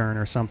U-turn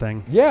or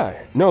something. Yeah,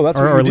 no, that's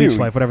what you or do. Leech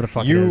Life, whatever the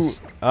fuck it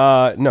is.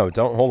 No,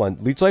 don't hold on.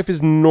 Leech Life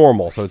is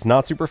normal, so it's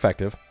not super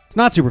effective. It's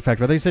not super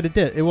effective. I thought you said it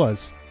did. It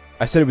was.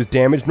 I said it was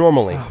damaged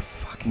normally. Oh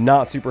fuck.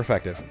 Not super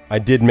effective. I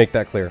did make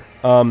that clear.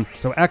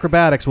 So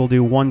acrobatics will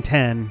do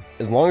 110.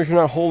 As long as you're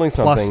not holding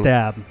something. Plus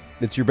stab.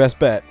 It's your best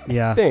bet.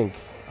 Yeah. I think.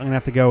 I'm gonna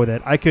have to go with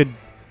it. I could.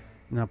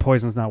 No,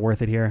 poison's not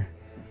worth it here.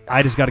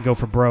 I just got to go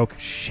for broke.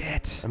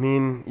 Shit. I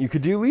mean, you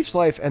could do Leech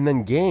Life and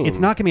then gain. It's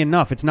not going to be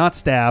enough. It's not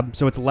stab,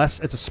 so it's less.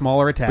 It's a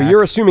smaller attack. But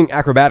you're assuming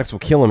acrobatics will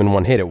kill him in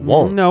one hit. It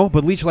won't. No,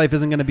 but Leech Life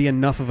isn't going to be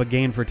enough of a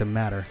gain for it to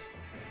matter.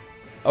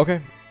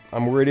 Okay.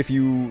 I'm worried if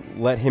you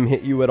let him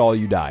hit you at all,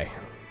 you die.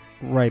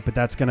 Right, but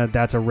that's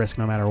a risk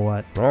no matter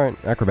what. All right,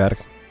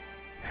 acrobatics.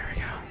 There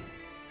we go.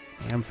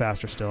 I am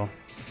faster still.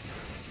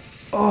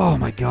 Oh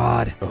my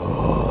god.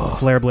 Oh.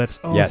 Flare Blitz.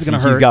 Oh, yeah, this is going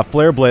to hurt. He's got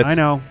Flare Blitz. I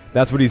know.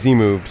 That's what he's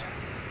moved.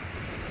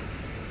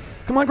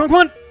 Come on, come on, come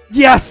on!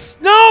 Yes!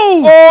 No!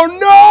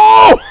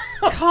 Oh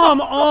no!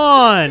 Come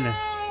on!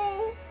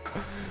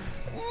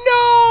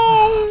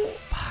 No!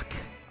 Fuck.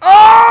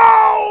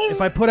 Oh!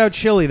 If I put out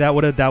Chili, that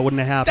wouldn't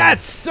have happened.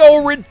 That's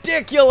so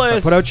ridiculous.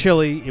 If I put out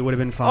Chili, it would have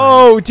been fine.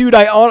 Oh, dude,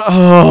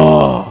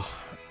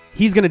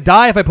 He's gonna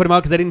die if I put him out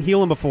because I didn't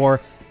heal him before.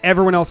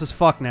 Everyone else is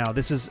fucked now.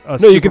 This is a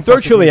no. You can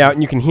throw Chili out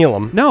and you can heal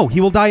him. No, he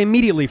will die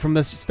immediately from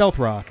the Stealth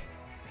Rock.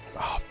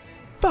 Oh,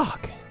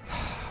 fuck.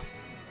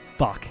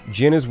 Fuck.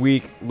 Jin is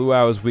weak.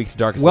 Luau is weak to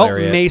Darkest Welp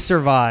Lariat. may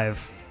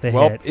survive the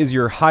Welp hit. is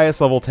your highest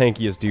level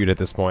tankiest dude at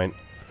this point.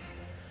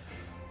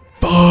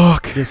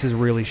 Fuck. This is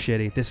really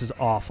shitty. This is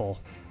awful.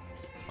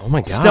 Oh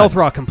my god. Stealth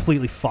Rock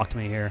completely fucked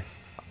me here.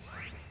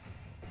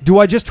 Do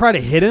I just try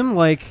to hit him?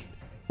 Like...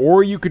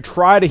 Or you could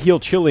try to heal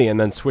Chili and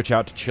then switch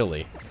out to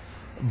Chili.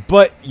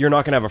 But you're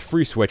not going to have a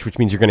free switch, which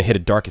means you're going to hit a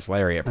Darkest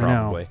Lariat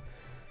probably.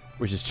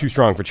 Which is too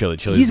strong for Chili.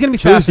 He's going to be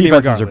faster Chili's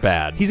defenses regardless. are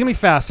bad. He's going to be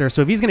faster,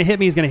 so if he's going to hit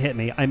me, he's going to hit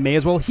me. I may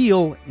as well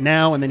heal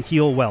now and then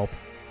heal Welp.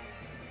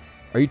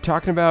 Are you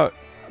talking about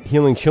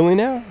healing Chili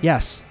now?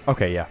 Yes.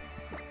 Okay, yeah.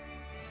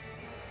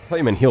 I thought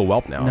you meant heal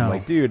Welp now. No. I'm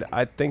like, dude,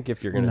 I think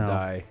if you're going to No.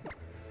 die...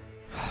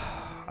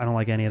 I don't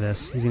like any of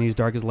this. He's going to use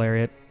Darkest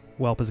Lariat.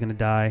 Welp is going to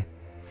die.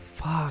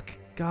 Fuck.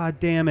 God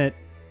damn it.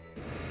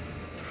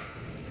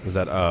 Was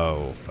that...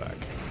 Oh, fuck.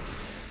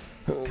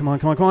 Come on,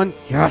 come on, come on.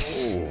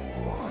 Yes. Ooh,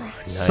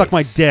 Suck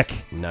my dick.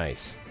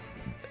 Nice.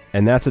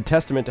 And that's a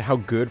testament to how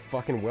good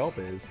fucking Welp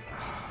is.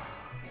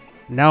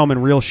 Now I'm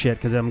in real shit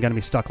because I'm going to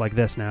be stuck like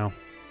this now.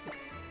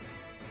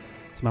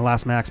 It's my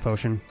last max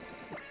potion.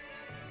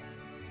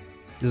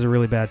 This is a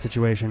really bad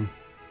situation.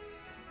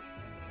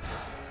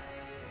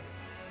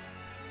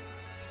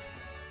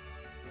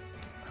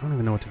 I don't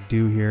even know what to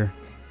do here.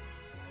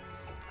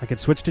 I could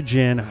switch to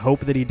Jin,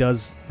 hope that he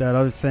does that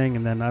other thing,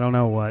 and then I don't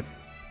know what.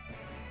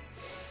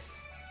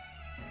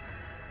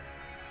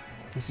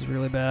 This is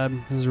really bad.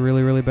 This is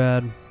really, really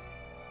bad.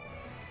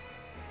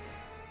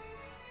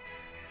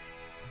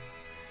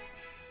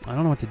 I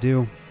don't know what to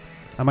do.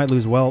 I might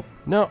lose Welp.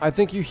 No, I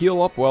think you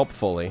heal up Welp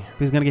fully. If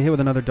he's going to get hit with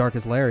another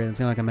Darkest Lariat, it's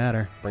not going to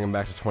matter. Bring him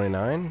back to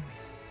 29.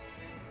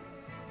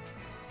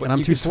 But and I'm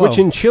you too could slow. switch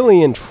in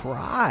Chili and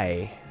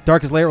try.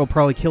 Darkest Lair will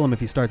probably kill him if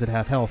he starts at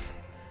half health.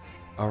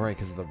 All right,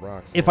 because of the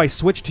rocks. If I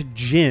switch to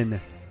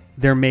Jin,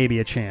 there may be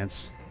a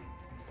chance.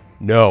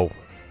 No.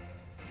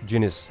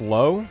 Jin is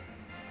slow.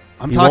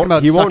 I'm talking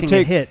about sucking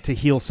a hit to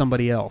heal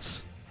somebody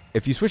else.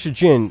 If you switch to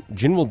Jin,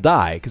 Jin will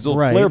die because he'll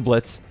flare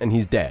blitz and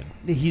he's dead.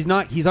 He's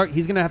not. He's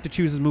going to have to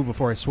choose his move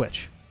before I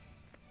switch.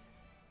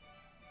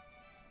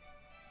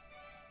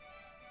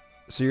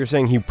 So you're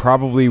saying he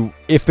probably,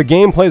 if the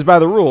game plays by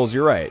the rules,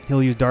 you're right.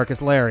 He'll use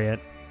Darkest Lariat.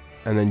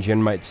 And then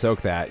Jin might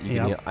soak that. You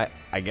can heal.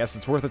 I guess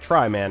it's worth a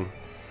try, man.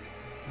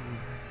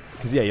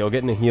 Because, yeah, you'll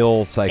get in a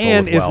heal cycle.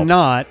 And if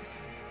not,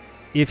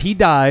 if he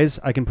dies,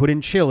 I can put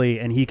in Chili,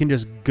 and he can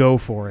just go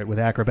for it with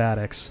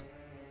acrobatics.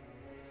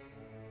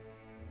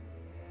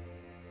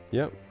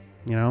 Yep.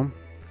 You know?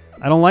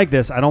 I don't like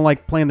this. I don't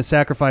like playing the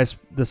sacrifice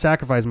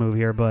move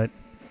here, but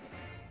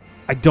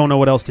I don't know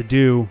what else to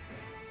do.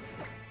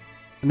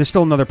 And there's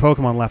still another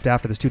Pokemon left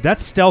after this, too. That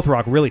Stealth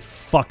Rock really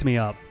fucked me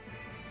up.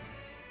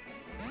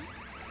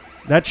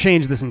 That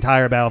changed this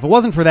entire battle. If it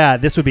wasn't for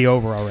that, this would be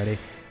over already.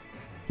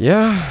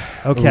 Yeah.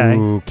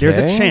 Okay. There's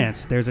a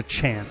chance. There's a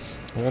chance.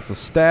 Well, it's a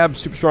stab,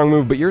 super strong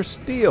move, but you're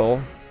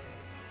Steel.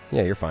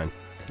 Yeah, you're fine.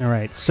 All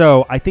right.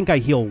 So I think I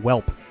heal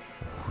Welp.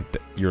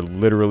 You're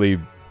literally...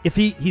 If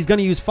he's going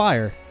to use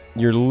Fire.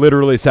 You're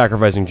literally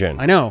sacrificing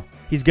Jin. I know.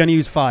 He's going to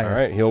use Fire. All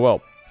right, heal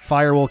Welp.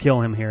 Fire will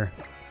kill him here.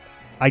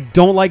 I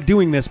don't like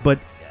doing this, but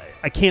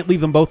I can't leave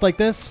them both like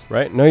this.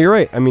 Right? No, you're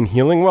right. I mean,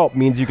 healing Welp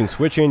means you can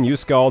switch in,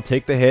 use Scald,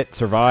 take the hit,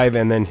 survive,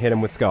 and then hit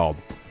him with Scald.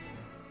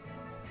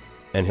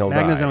 And he'll die.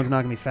 Magnezone's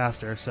not going to be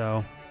faster,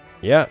 so...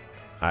 Yeah.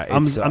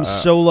 I'm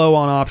so low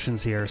on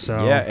options here,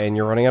 so... Yeah, and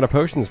you're running out of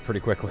potions pretty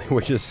quickly,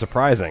 which is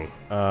surprising.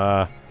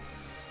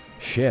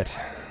 Shit.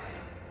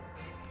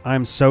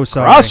 I'm so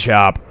sorry. Cross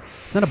chop!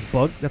 Isn't that a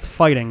bug? That's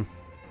fighting.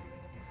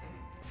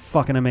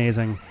 Fucking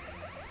amazing.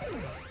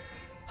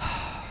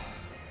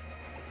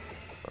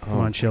 Come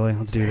on, Chili.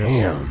 Let's do this.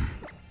 Damn.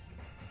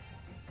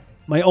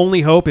 My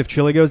only hope, if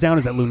Chili goes down,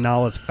 is that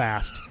Lunala's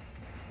fast.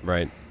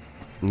 Right.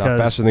 Not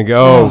faster than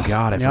go. Oh,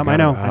 God, I yeah, forgot. I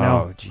know.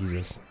 Oh,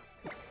 Jesus.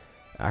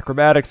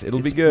 Acrobatics, it'll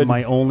be good.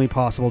 My only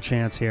possible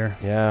chance here.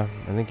 Yeah,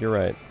 I think you're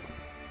right.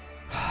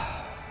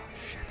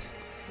 Shit.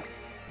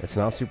 It's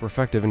not super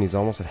effective, and he's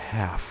almost at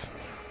half.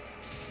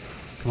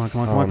 Come on,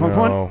 come on, come on, come on,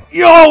 come on.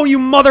 Yo, you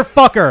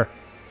motherfucker!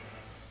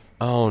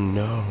 Oh,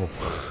 no.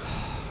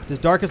 Does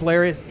Darkest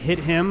Lariat hit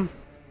him?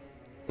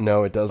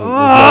 No, it doesn't.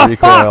 Oh,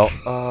 There's no recoil.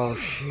 fuck! Oh,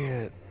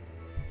 shit.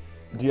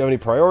 Do you have any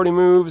priority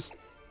moves?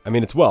 I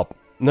mean, it's Welp.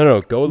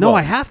 No, go with Welp. No,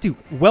 I have to.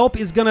 Welp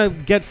is going to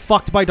get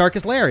fucked by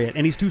Darkest Lariat,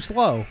 and he's too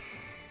slow.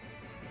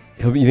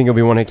 You think he'll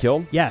be one-hit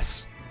killed?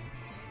 Yes.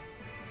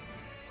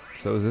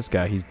 So is this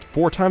guy. He's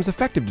 4 times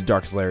effective to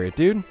Darkest Lariat,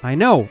 dude. I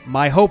know.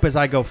 My hope is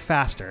I go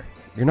faster.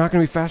 You're not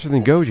going to be faster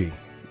than Goji.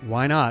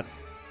 Why not?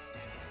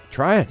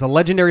 Try it. It's a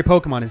legendary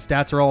Pokemon. His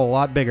stats are all a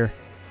lot bigger.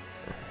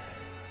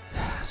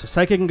 So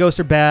Psychic and Ghost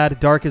are bad.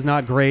 Dark is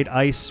not great.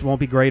 Ice won't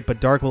be great, but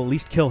Dark will at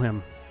least kill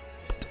him.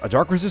 A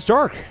Dark versus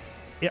Dark.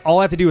 All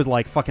I have to do is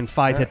like fucking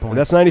 5 hit points.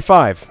 That's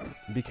 95.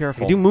 Be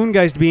careful. I do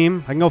Moongeist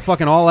Beam. I can go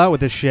fucking all out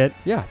with this shit.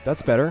 Yeah,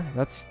 that's better.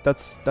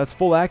 That's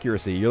full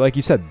accuracy. You're like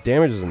you said,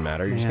 damage doesn't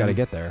matter. You just got to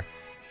get there.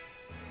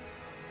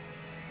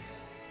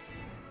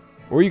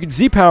 Or you could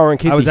Z-Power in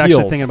case he heals. I was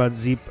actually thinking about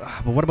Z,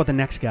 but what about the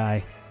next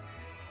guy?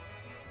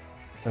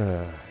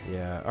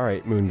 Yeah. All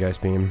right,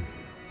 Moongeist Beam.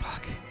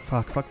 Fuck.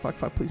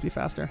 Please be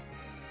faster.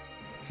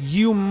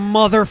 You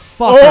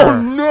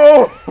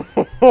motherfucker.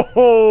 Oh,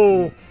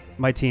 no.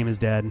 My team is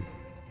dead.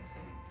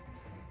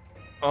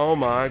 Oh,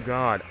 my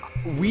God.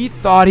 We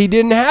thought he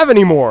didn't have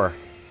any more.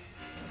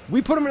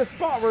 We put him in a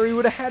spot where he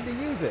would have had to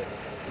use it.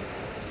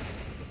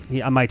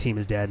 My team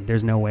is dead.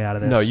 There's no way out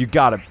of this. No, you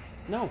got to.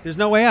 No, there's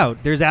no way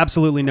out. There's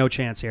absolutely no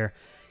chance here.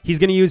 He's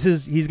gonna use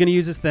his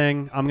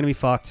thing. I'm gonna be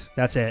fucked.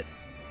 That's it.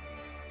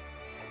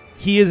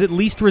 He is at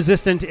least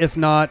resistant, if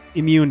not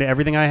immune, to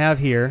everything I have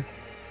here.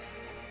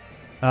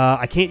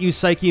 I can't use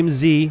Psychium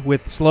Z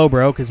with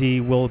Slowbro because he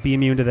will be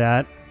immune to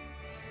that.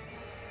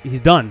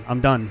 He's done.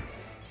 I'm done.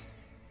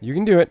 You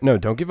can do it. No,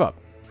 don't give up.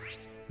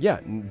 Yeah,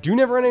 do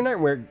never ending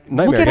nightmare.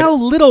 Look at how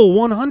little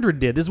 100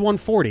 did. This is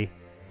 140.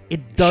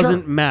 It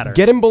doesn't matter.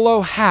 Get him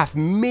below half.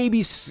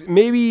 Maybe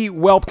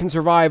Welp can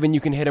survive and you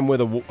can hit him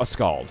with a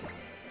Scald.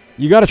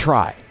 You got to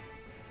try.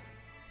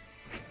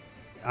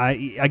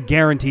 I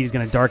guarantee he's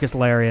going to Darkest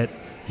Lariat.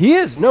 He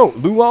is. No,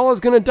 Luala's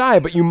going to die,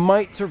 but you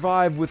might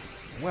survive with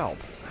Welp.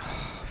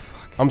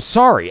 I'm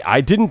sorry.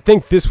 I didn't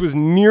think this was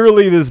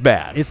nearly this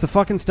bad. It's the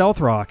fucking Stealth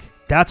Rock.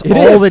 That's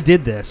all that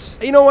did this.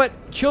 You know what?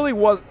 Chili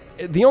was...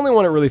 The only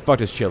one that really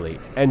fucked is Chili.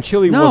 And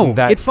Chili wasn't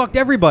that... No, it fucked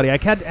everybody. I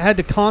had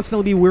to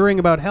constantly be worrying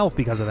about health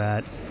because of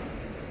that.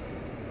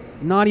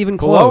 Not even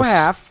close. Below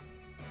half.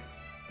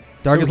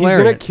 Darkest Lariat.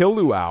 He's going to kill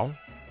Luau.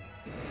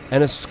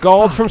 And a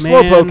Scald from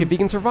Slowpoke, if he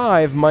can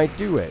survive, might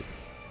do it.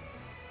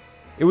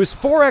 It was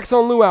 4x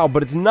on Luau,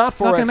 but it's not 4x.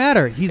 It's not going to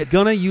matter. He's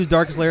going to use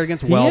Darkest Lariat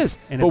against Welp. He is.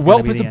 But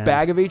Welp is a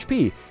bag of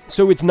HP.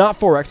 So it's not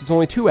 4x, it's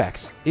only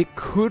 2x. He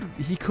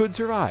could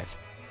survive.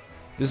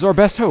 This is our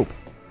best hope.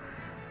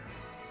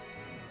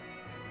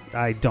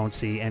 I don't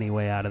see any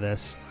way out of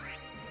this.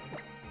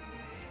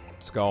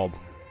 Scald.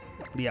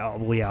 Yeah,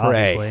 well, yeah,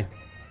 obviously.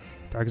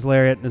 Darkest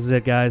Lariat. This is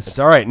it, guys. It's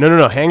all right.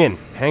 No. Hang in.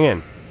 Hang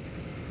in.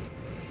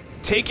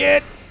 Take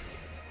it.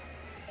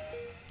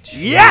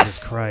 Jesus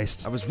Yes!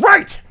 Christ. I was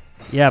right.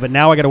 Yeah, but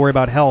now I got to worry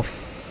about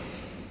health.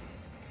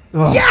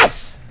 Ugh.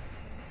 Yes!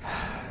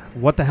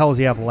 What the hell does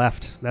he have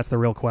left? That's the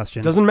real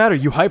question. Doesn't matter.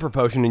 You hyper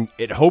potion, and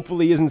it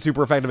hopefully isn't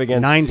super effective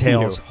against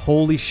Ninetales. you.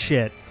 Holy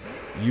shit.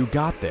 You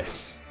got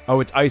this. Oh,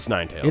 it's ice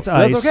Ninetales. It's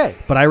ice. That's okay.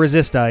 But I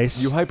resist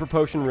ice. You hyper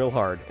potion real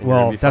hard. And well,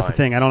 you're gonna be that's fine. the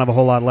thing. I don't have a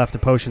whole lot left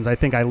of potions. I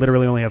think I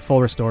literally only have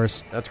full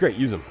restores. That's great.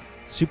 Use them.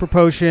 Super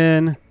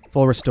potion,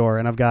 full restore,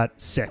 and I've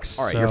got 6.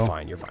 All right, so. you're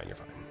fine. You're fine. You're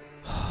fine.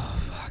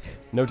 Oh, fuck.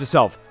 Note to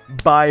self: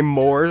 buy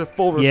more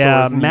full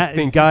restores than you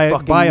think you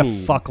fucking buy a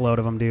need. fuckload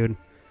of them, dude.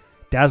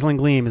 Dazzling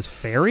Gleam is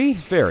fairy?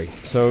 It's fairy,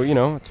 so you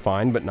know it's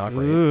fine, but not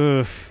great.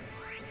 Oof.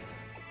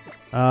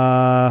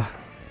 I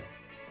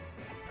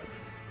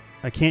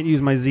can't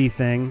use my Z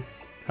thing.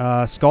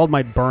 Scald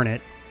might burn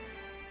it.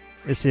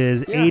 This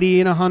is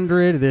 80 and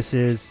 100. This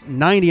is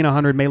 90 and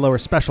 100. May lower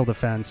special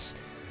defense.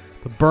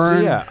 But burn.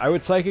 So yeah, I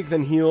would psychic,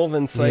 then heal,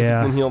 then psychic,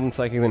 then heal, then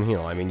psychic, then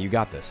heal. I mean, you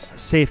got this.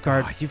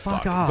 Safeguard. Oh, you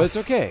fuck off. But it's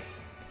okay.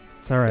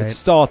 It's all right. It's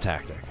stall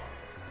tactic.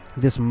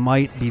 This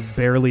might be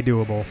barely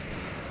doable.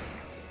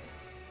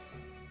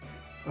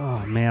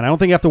 Oh, man. I don't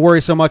think you have to worry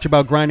so much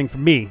about grinding for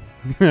me.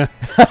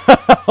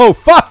 Oh,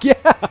 fuck, yeah.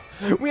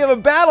 We have a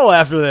battle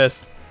after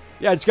this.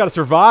 Yeah, I just got to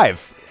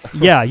survive.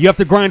 Yeah, you have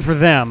to grind for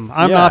them.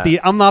 I'm not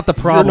the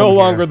problem. You're no here.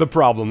 longer the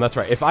problem. That's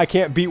right. If I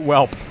can't beat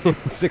Welp in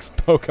 6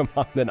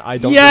 Pokemon, then I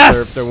don't Yes!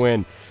 deserve to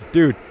win.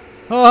 Dude,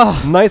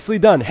 Oh, nicely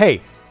done.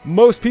 Hey,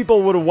 most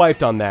people would have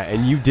wiped on that,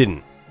 and you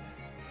didn't.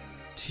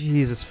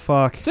 Jesus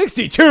fuck.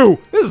 62?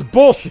 This is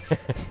bullshit.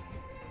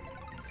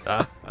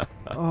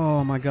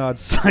 Oh my God,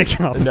 psych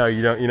up. No,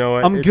 you don't. You know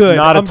what? I'm It's good.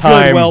 Not I'm a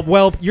time. good,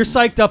 Welp. You're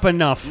psyched up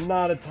enough.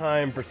 Not a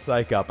time for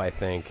psych up, I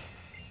think.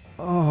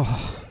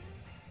 Oh.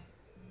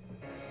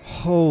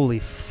 Holy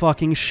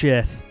fucking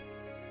shit.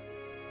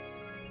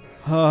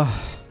 And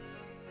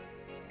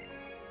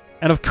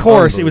of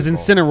course, it was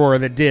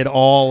Incineroar that did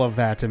all of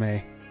that to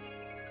me.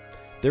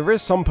 There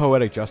is some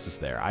poetic justice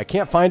there. I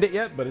can't find it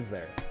yet, but it's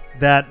there.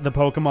 That the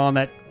Pokemon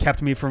that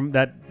kept me from,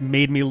 that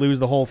made me lose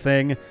the whole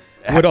thing,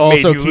 would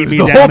also keep me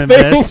down in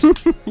this.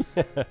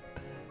 Yeah.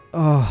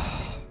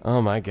 Oh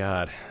my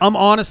God. I'm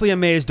honestly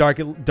amazed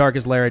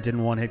Darkest Lariat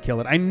didn't one-hit kill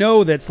it. I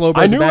know that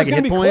Slowbro's a bag of hit points. I knew it was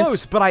going to be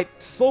close, but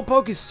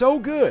Slowpoke is so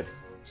good.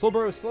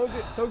 Slowbro is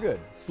so good.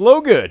 Slow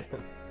good.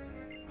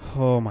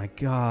 Oh my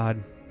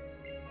God.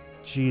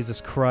 Jesus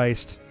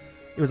Christ.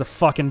 It was a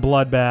fucking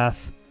bloodbath.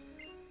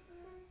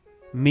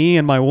 Me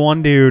and my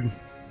one dude.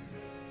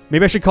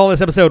 Maybe I should call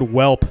this episode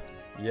Welp.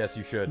 Yes,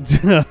 you should.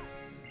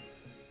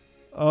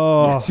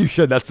 Oh. Yes, you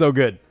should. That's so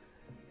good.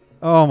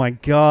 Oh my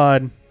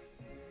God.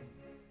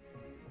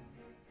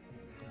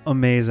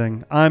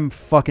 Amazing. I'm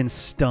fucking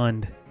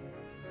stunned.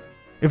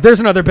 If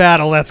there's another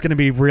battle, that's going to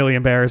be really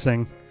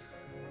embarrassing.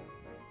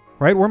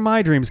 Right where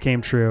my dreams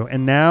came true.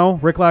 And now,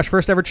 Rick Lash,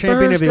 first ever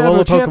champion of the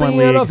Alola Pokemon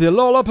League. Of the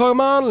Alola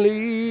Pokemon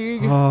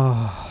League.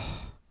 Oh.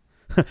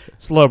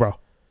 Slowbro.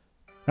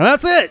 And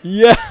that's it.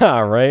 Yeah,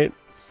 right?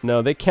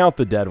 No, they count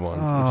the dead ones.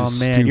 Oh, which is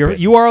man.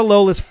 stupid. You are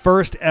Alola's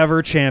first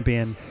ever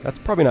champion. That's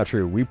probably not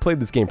true. We played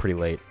this game pretty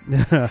late.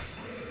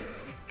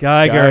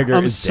 Geiger,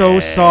 I'm is so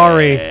dead.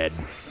 sorry.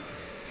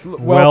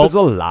 Welp is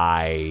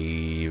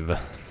alive.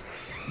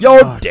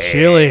 You're dead.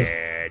 Chilly.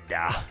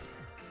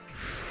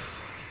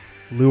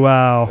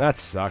 Luau. That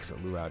sucks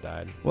that Luau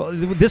died. Well,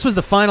 this was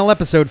the final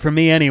episode for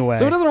me anyway.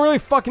 So it doesn't really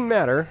fucking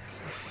matter.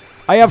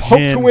 I have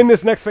hope to win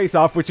this next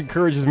face-off, which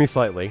encourages me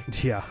slightly.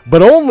 Yeah.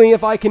 But only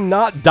if I can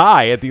not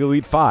die at the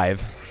Elite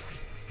 5.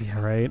 Yeah,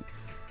 right.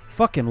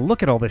 Fucking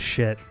look at all this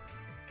shit.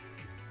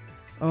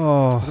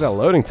 Oh. Look at that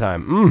loading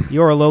time.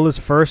 You're Alola's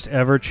first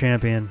ever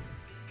champion.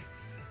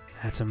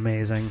 That's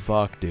amazing.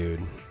 Fuck,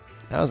 dude.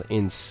 That was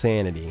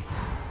insanity.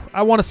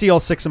 I want to see all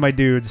 6 of my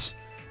dudes.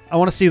 I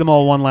want to see them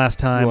all one last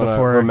time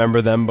before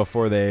remember them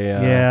before they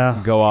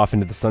go off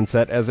into the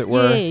sunset, as it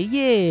were.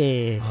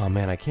 Yeah. Oh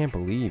man, I can't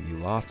believe you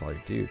lost all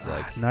your dudes.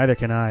 Like, neither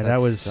can I.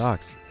 That was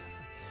sucks.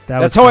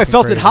 That's how I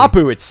felt crazy. at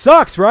Hapu. It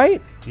sucks,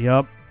 right?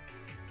 Yep.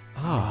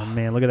 Oh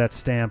man, look at that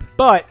stamp.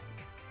 But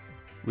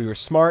we were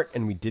smart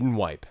and we didn't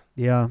wipe.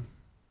 Yeah.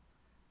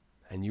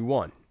 And you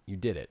won. You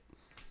did it.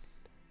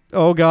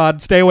 Oh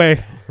God, stay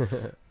away.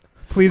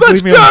 Please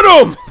Let's leave me get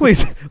alone. him!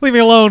 Please leave me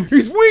alone.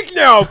 He's weak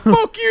now.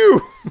 Fuck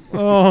you.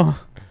 Oh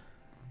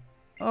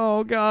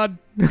God.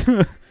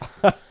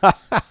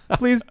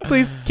 Please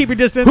keep your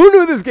distance. Who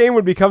knew this game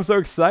would become so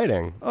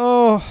exciting?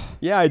 Oh.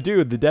 Yeah, I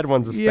do. The dead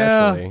ones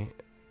especially.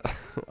 Yeah.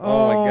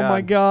 Oh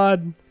my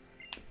God.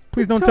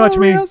 Please don't touch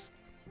me. Or I'm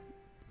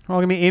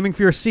going to be aiming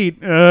for your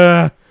seat.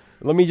 Let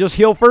me just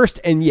heal first,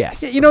 and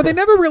yes. Yeah, you know, they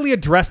never really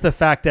addressed the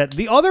fact that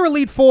the other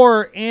Elite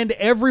Four and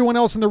everyone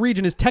else in the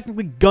region is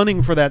technically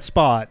gunning for that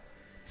spot.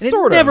 And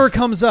it never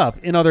comes up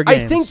in other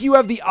games. I think you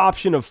have the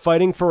option of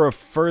fighting for a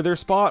further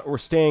spot or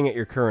staying at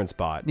your current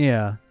spot.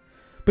 Yeah.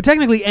 But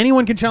technically,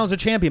 anyone can challenge a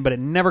champion, but it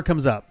never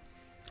comes up.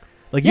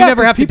 Like, you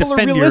never have to people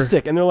defend are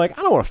realistic, and they're like,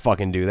 I don't want to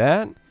fucking do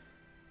that.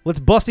 Let's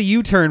bust a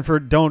U-turn for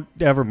don't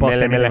ever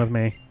bust anything with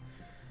me.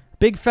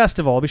 Big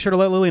festival. I'll be sure to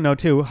let Lily know,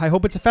 too. I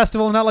hope it's a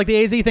festival and not like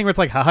the AZ thing where it's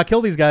like, haha,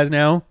 kill these guys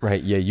now.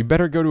 Right, yeah. You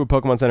better go to a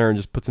Pokemon Center and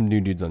just put some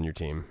new dudes on your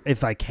team.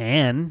 If I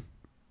can.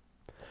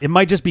 It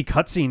might just be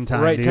cutscene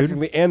time, right, dude.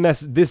 technically. And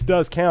this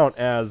does count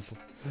as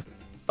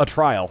a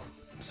trial.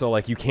 So,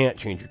 like, you can't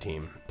change your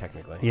team,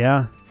 technically.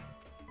 Yeah.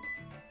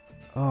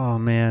 Oh,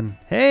 man.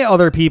 Hey,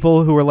 other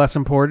people who are less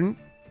important.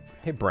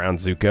 Hey, Brown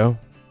Zuko.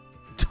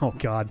 Oh,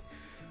 God.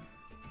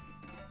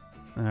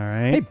 All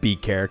right. Hey, B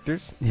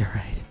characters. You're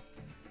right.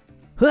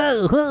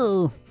 Whoa,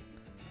 whoa.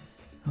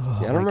 Oh,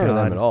 yeah, I don't remember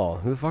them at all.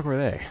 Who the fuck were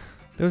they?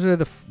 Those are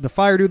the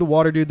fire dude, the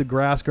water dude, the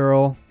grass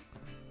girl,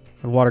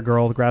 the water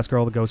girl, the grass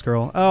girl, the ghost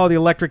girl. Oh, the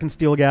electric and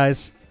steel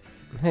guys.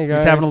 Hey, guys.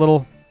 Just having a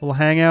little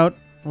hangout.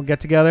 We'll get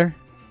together.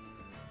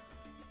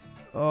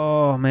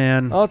 Oh,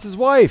 man. Oh, it's his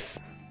wife.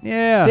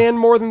 Yeah. Stand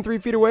more than 3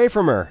 feet away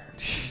from her.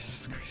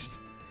 Jesus Christ.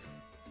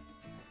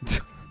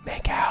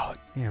 Make out.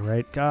 Yeah,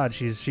 right. God,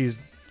 she's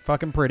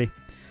fucking pretty.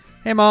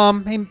 Hey,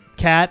 Mom. Hey,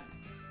 Cat.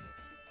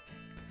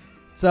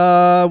 It's,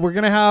 we're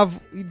gonna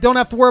have... You don't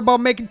have to worry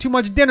about making too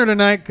much dinner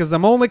tonight, because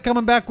I'm only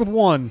coming back with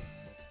one.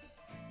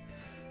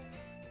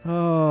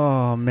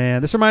 Oh,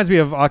 man. This reminds me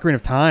of Ocarina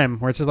of Time,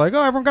 where it's just like,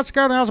 oh, everyone got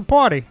scared and has a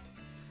party.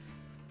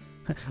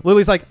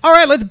 Lily's like, all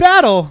right, let's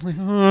battle.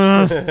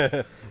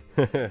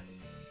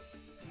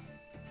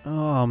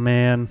 Oh,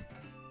 man.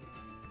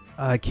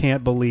 I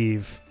can't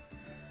believe.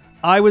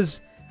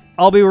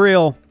 I'll be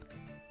real.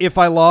 If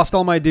I lost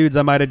all my dudes,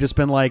 I might have just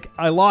been like,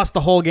 I lost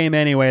the whole game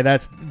anyway.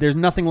 There's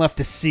nothing left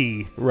to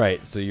see.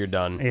 Right, so you're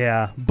done.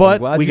 Yeah,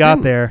 but we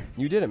got there.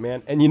 You did it,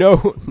 man. And you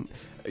know,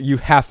 you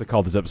have to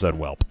call this episode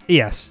Welp.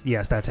 Yes,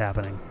 that's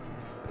happening.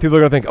 People are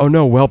going to think, oh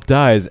no, Welp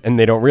dies, and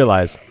they don't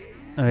realize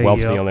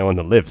Welp's the only one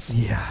that lives.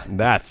 Yeah.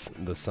 That's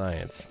the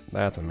science.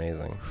 That's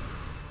amazing.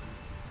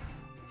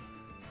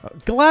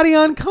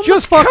 Gladion, come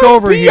just the fuck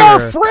over here. Be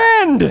our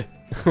friend!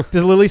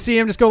 Does Lily see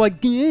him just go like,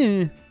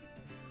 yeah.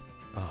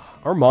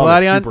 Our mom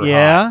Gladion, is super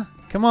yeah. hot.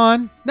 Come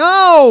on.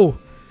 No!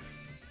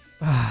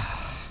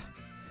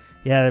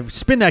 Yeah,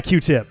 spin that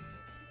Q-tip.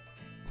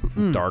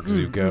 Dark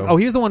Zuko. Oh,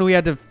 he's the one who we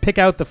had to pick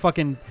out the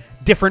fucking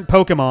different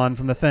Pokemon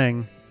from the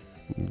thing.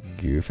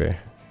 Goofy.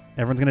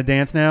 Everyone's going to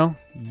dance now?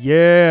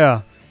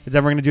 Yeah. Is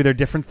everyone going to do their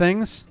different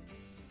things?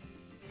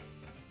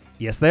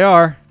 Yes, they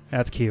are.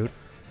 That's cute.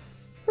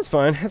 That's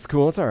fine. That's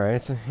cool. It's all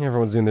right.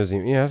 Everyone's doing their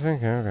Zoom. Yeah,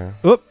 okay.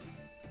 Oop.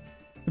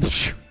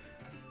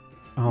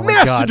 Oh my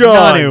God.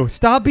 Mastodon! Nanu,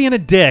 stop being a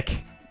dick.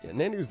 Yeah,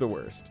 Nanu's the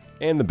worst.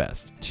 And the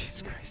best.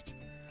 Jesus Christ.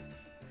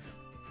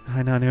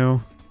 Hi,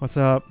 Nanu. What's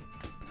up?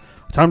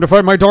 Time to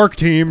fight my dark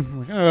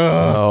team.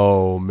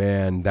 Oh,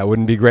 man. That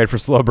wouldn't be great for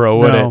Slowbro,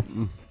 would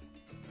it?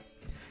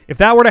 If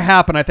that were to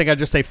happen, I think I'd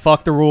just say,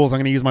 fuck the rules. I'm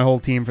going to use my whole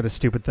team for this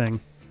stupid thing.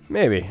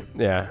 Maybe.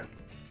 Yeah.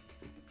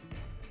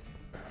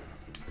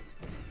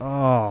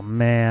 Oh,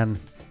 man.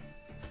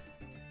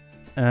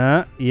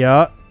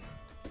 Yeah.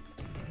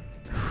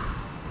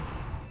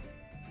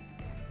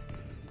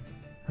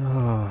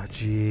 Oh,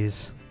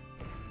 jeez.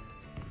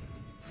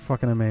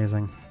 Fucking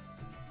amazing.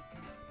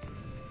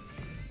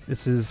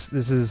 This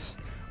is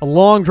a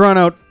long,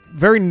 drawn-out,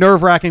 very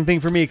nerve-wracking thing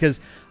for me, because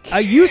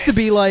it used to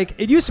be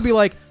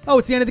like, oh,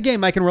 it's the end of the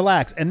game, I can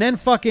relax. And then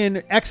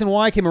fucking X and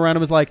Y came around and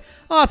was like,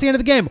 oh, it's the end of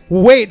the game.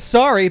 Wait,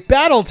 sorry,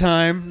 battle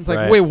time. It's like,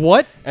 right. Wait,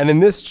 what? And in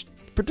this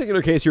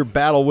particular case, your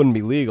battle wouldn't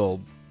be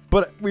legal,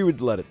 but we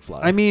would let it fly.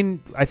 I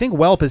mean, I think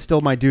Welp is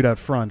still my dude out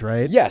front,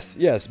 right?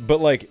 Yes,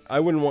 but like, I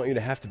wouldn't want you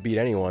to have to beat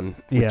anyone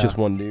with just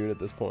one dude at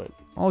this point.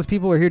 All these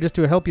people are here just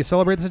to help you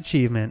celebrate this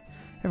achievement.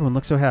 Everyone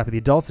looks so happy. The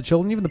adults, the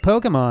children, even the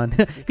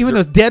Pokemon. Even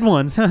those dead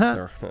ones.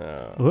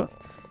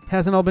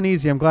 Hasn't all been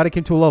easy. I'm glad I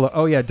came to Alola.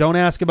 Oh, yeah, don't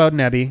ask about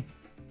Nebby.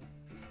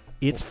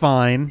 It's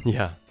fine.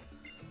 Yeah.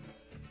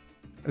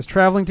 I was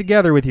traveling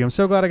together with you. I'm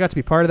so glad I got to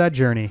be part of that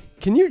journey.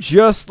 Can you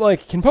just,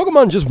 like, can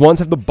Pokemon just once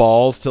have the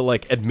balls to,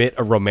 like, admit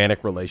a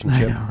romantic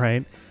relationship? I know,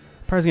 right?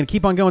 Probably going to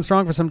keep on going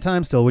strong for some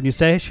time still, wouldn't you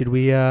say? Should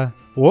we,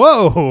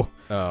 Whoa!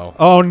 Oh.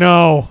 Oh,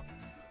 no.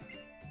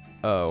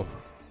 Oh.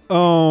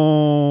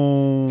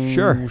 Oh.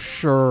 Sure.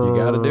 You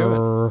gotta do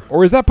it.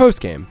 Or is that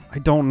post-game? I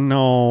don't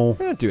know.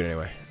 Do it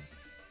anyway.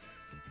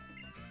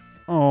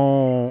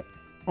 Oh.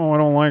 Oh, I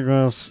don't like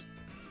this.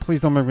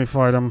 Please don't make me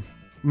fight him.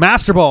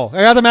 Master Ball!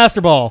 I got the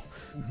Master Ball!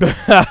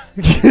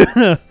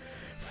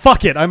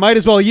 Fuck it, I might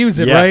as well use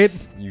it,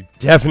 yes, right? You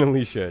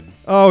definitely should.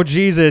 Oh,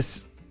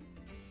 Jesus.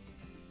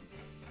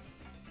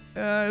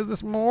 Is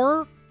this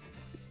more?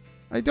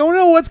 I don't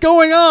know what's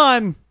going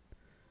on!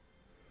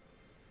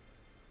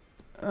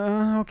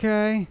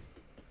 Okay.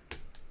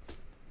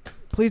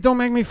 Please don't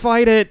make me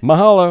fight it.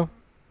 Mahalo.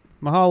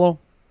 Mahalo.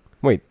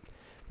 Wait,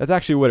 that's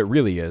actually what it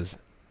really is.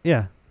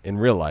 Yeah. In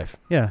real life.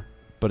 Yeah.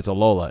 But it's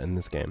Alola in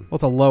this game. Well,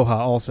 it's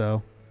Aloha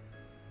also.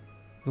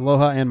 It's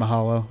Aloha and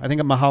Mahalo. I think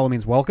Mahalo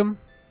means welcome.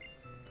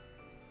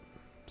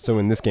 So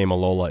in this game,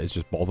 Alola is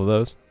just both of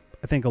those?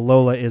 I think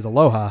Alola is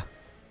Aloha.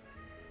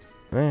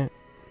 All right.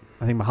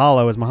 I think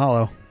Mahalo is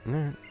Mahalo. All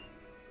right.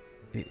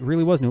 It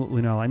really was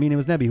Lunala. I mean, it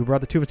was Nebby who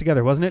brought the two of us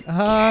together, wasn't it?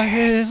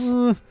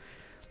 Yes.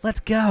 Let's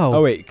go.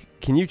 Oh, wait.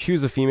 Can you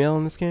choose a female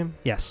in this game?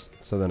 Yes.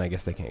 So then I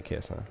guess they can't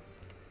kiss, huh?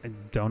 I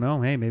don't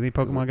know. Hey, maybe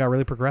Pokemon got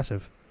really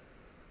progressive.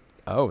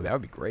 Oh, that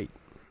would be great.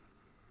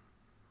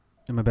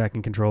 Am I back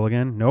in control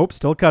again? Nope.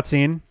 Still a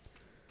cutscene.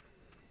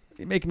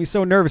 You're making me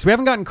so nervous. We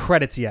haven't gotten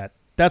credits yet.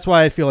 That's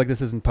why I feel like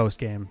this isn't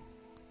post-game.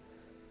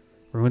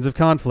 Ruins of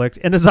Conflict.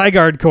 And the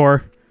Zygarde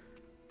Core.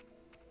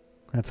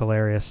 That's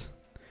hilarious.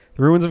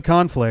 The Ruins of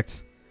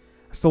Conflict.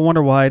 I still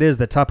wonder why it is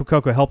that Tapu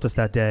Koko helped us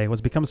that day. Was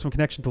it become some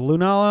connection to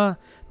Lunala,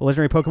 the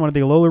legendary Pokemon of the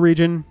Alola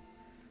region?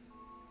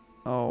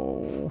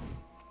 Oh.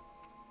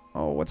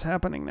 Oh, what's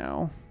happening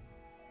now?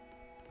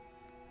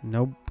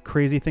 No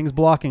crazy things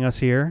blocking us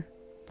here.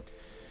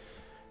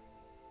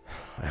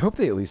 I hope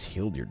they at least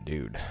healed your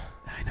dude.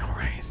 I know,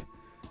 right?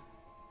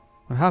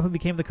 When Hapu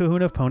became the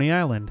Kahuna of Pony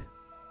Island.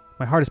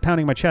 My heart is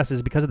pounding my chest.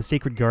 Is it because of the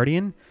Sacred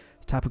Guardian?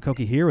 Is Tapu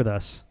Koko here with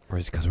us? Or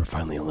is it because we're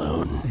finally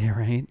alone? Yeah,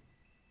 right.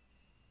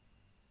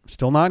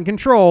 Still not in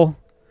control.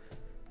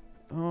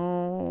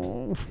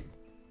 Oh.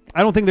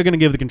 I don't think they're going to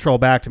give the control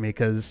back to me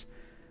because...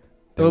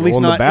 At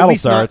least not, the battle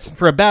starts.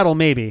 For a battle,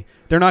 maybe.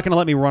 They're not going to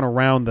let me run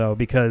around, though,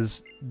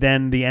 because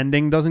then the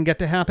ending doesn't get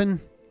to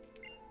happen.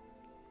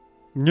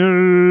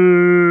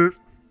 No.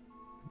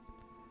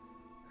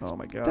 Oh,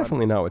 my God.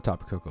 Definitely not what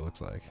Tapu Koko looks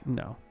like.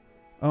 No.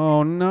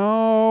 Oh,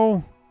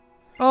 no.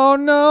 Oh,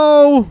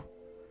 no.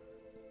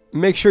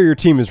 Make sure your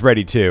team is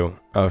ready, too.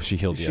 Oh, she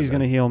healed you. She's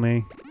going to heal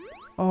me.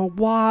 Oh,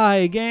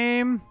 why,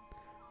 game?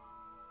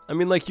 I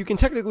mean, like, you can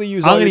technically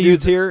use all your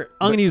dudes here.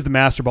 I'm going to use the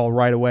Master Ball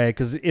right away,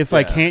 because if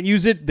I can't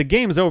use it, the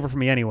game's over for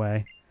me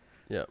anyway.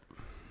 Yep.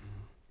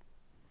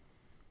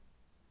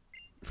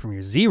 From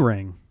your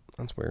Z-Ring.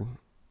 That's weird.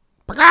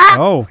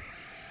 Oh.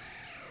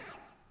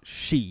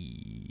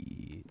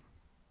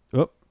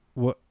 Oh,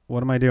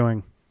 what am I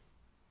doing?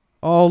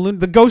 Oh,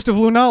 the ghost of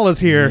Lunala's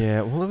here.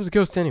 Yeah, well, it was a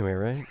ghost anyway,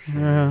 right?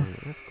 Yeah.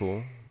 That's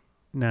cool.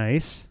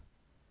 Nice.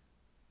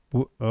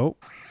 Oh.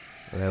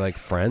 Are they like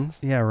friends?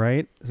 Yeah,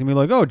 right? It's going to be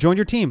like, oh, join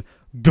your team.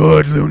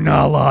 Good,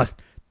 Lunala.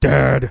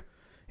 Dead.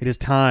 It is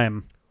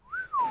time.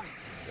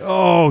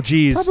 Oh,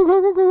 jeez.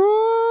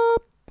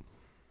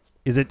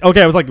 Is it?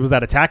 Okay, I was like, was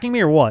that attacking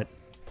me or what?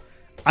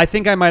 I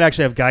think I might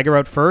actually have Geiger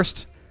out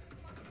first.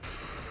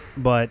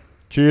 But...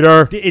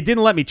 Cheater. It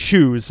didn't let me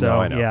choose, so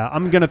no, I know. Yeah,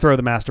 I'm going to throw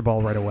the Master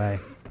Ball right away.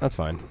 That's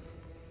fine.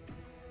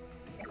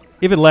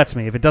 If it lets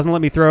me. If it doesn't let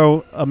me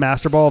throw a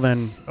Master Ball,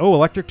 then... Oh,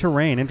 Electric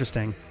Terrain.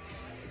 Interesting.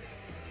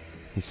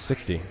 He's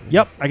 60.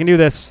 Yep, I can do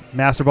this.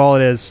 Master Ball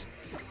it is.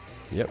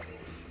 Yep.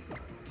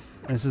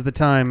 This is the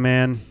time,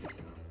 man.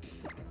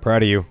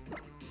 Proud of you.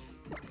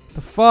 The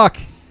fuck?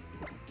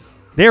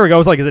 There we go. I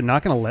was like, is it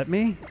not going to let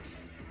me?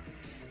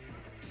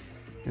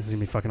 This is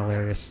going to be fucking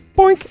hilarious.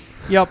 Boink.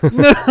 Yep.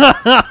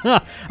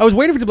 I was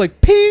waiting for it to be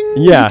like, ping.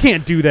 Yeah. You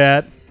can't do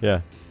that.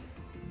 Yeah.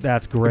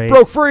 That's great. It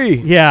broke free.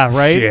 Yeah,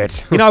 right?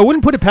 Shit. You know, I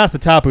wouldn't put it past the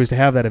Tapus to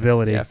have that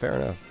ability. Yeah, fair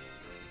enough.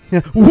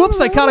 Whoops,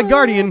 I caught a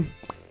Guardian.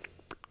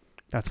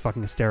 That's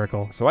fucking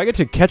hysterical. So I get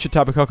to catch a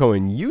Tapu Koko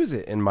and use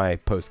it in my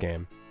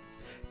post-game.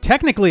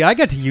 Technically, I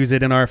got to use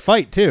it in our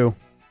fight, too.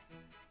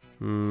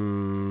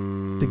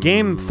 The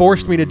game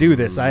forced me to do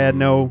this. I have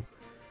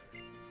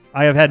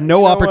had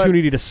no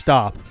opportunity to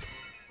stop.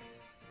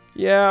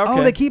 Yeah, okay.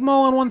 Oh, they keep them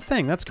all on one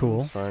thing. That's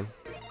cool. That's fine.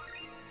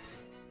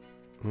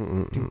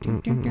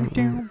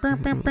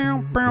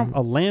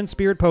 A land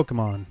spirit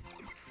Pokemon.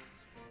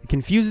 It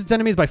confuses its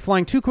enemies by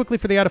flying too quickly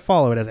for the eye to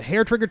follow. It has a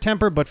hair-trigger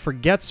temper, but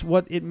forgets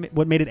what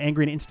made it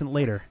angry an instant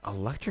later.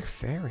 Electric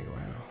Fairy,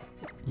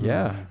 wow.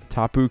 Yeah.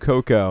 Tapu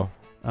Koko.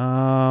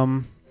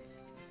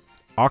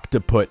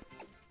 Octoput.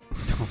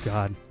 Oh,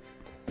 God.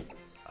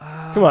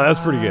 Come on, that's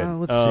pretty good.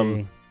 Let's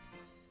see.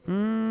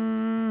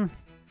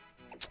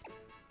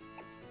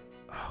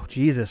 Oh,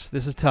 Jesus.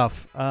 This is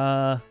tough.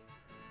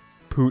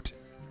 Poot.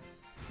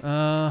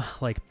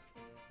 Like...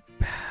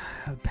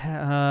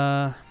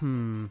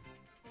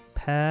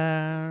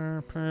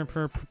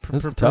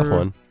 That's a tough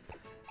one.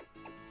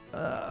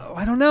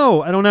 I don't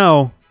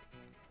know.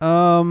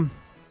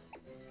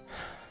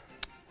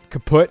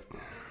 Kaput.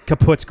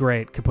 Kaput's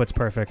great. Kaput's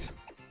perfect.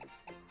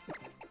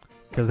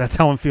 Because that's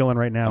how I'm feeling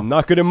right now. I'm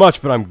not good at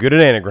much, but I'm good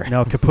at anagram.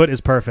 No, Kaput is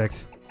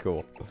perfect.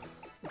 Cool.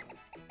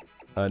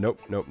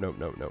 Nope.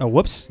 Oh,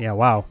 whoops. Yeah,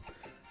 wow.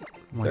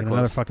 I'm like in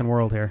another fucking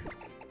world here.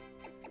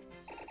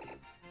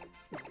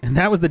 And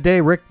that was the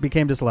day Rick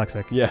became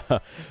dyslexic. Yeah,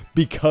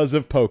 because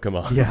of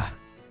Pokemon. Yeah.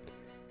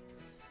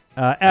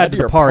 Add to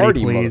the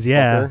party, please.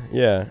 Yeah.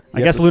 Yeah.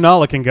 I guess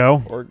Lunala can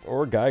go.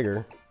 Or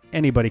Geiger.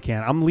 Anybody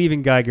can. I'm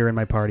leaving Geiger in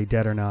my party,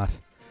 dead or not.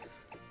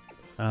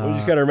 Well, you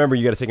just got to remember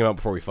you got to take him out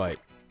before we fight.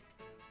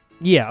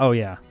 Yeah. Oh,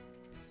 yeah.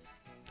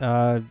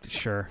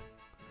 Sure.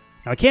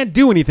 Now, I can't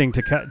do anything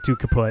to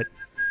Kaput,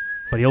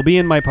 but he'll be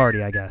in my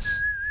party, I guess.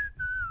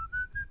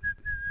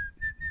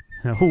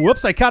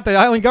 Whoops, I caught the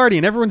Island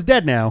Guardian. Everyone's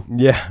dead now.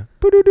 Yeah.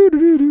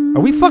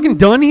 Are we fucking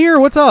done here?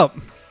 What's up?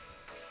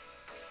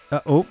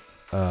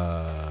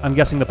 I'm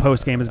guessing the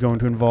post game is going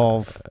to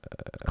involve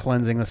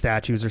cleansing the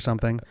statues or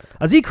something.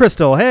 A Z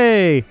Crystal,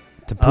 hey!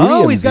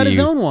 Oh, he's got his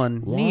own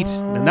one. Wow. Neat.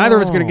 Now, neither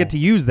of us are going to get to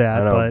use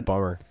that, but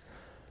bummer.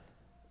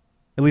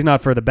 At least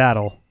not for the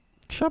battle.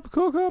 Shop a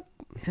cook-up.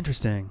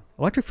 Interesting.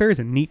 Electric Fairy's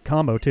a neat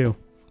combo, too.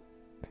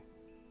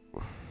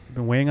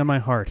 Been weighing on my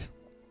heart.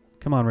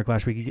 Come on,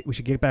 Ricklash. We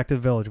should get back to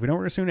the village. If we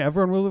don't soon,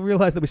 everyone will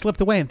realize that we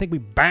slipped away and think we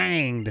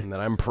banged. And that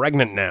I'm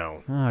pregnant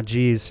now. Oh,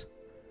 jeez.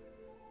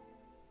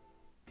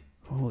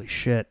 Holy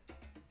shit.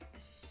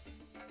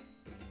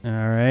 All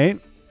right.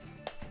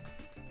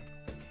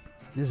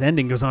 This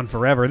ending goes on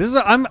forever. This is.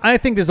 I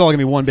think this is all gonna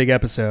be one big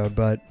episode,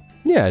 but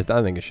yeah,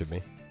 I think it should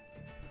be.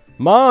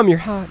 Mom, you're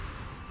hot.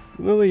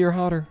 Lily, you're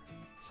hotter.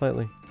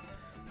 Slightly.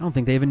 I don't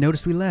think they even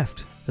noticed we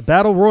left. The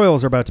battle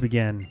royals are about to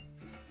begin.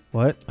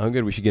 What? Oh,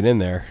 good. We should get in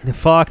there.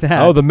 Fuck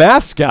that. Oh, the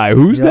masked guy.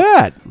 Who's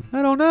that?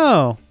 I don't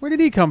know. Where did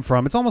he come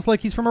from? It's almost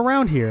like he's from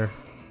around here.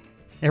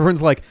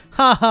 Everyone's like,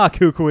 ha ha,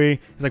 Kukui.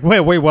 He's like,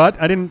 wait, what?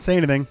 I didn't say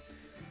anything.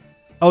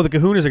 Oh, the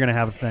kahunas are gonna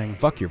have a thing.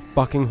 Fuck your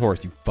fucking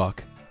horse, you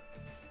fuck.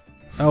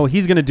 Oh,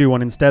 he's going to do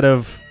one instead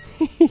of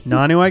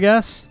Nanu, I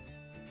guess?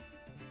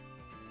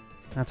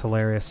 That's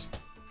hilarious.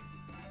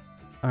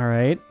 All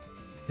right.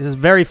 This is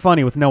very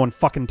funny with no one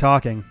fucking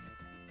talking.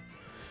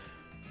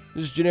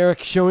 This is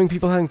generic showing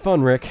people having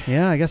fun, Rick.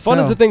 Yeah, I guess fun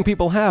is the thing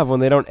people have when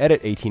they don't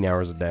edit 18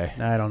 hours a day.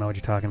 I don't know what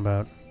you're talking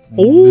about.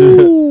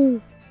 Oh!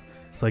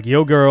 It's like,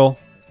 yo, girl.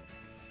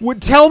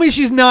 Tell me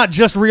she's not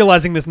just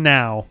realizing this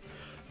now.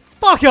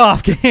 Fuck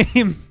off,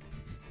 game.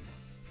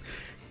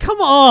 Come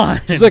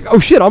on! She's like, oh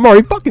shit, I'm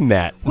already fucking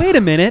that. Wait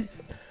a minute.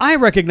 I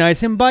recognize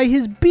him by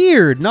his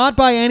beard, not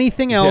by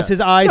anything else. Yeah.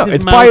 His eyes, no, his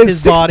it's mouth, by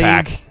his body,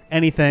 pack.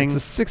 Anything. It's a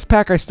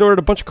six-pack I snorted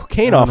a bunch of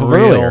cocaine off of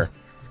earlier.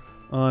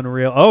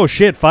 Unreal. Oh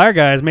shit, Fire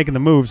Guy is making the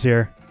moves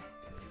here.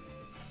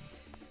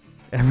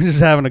 Everyone's just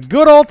having a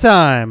good old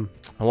time.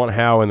 I want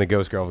Hao and the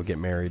Ghost Girl to get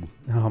married.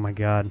 Oh my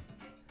god.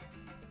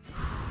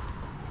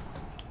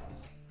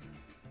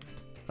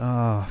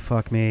 Oh,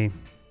 fuck me.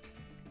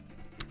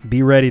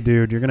 Be ready,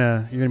 dude. You're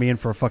gonna be in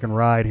for a fucking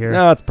ride here.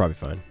 No, that's probably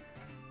fine.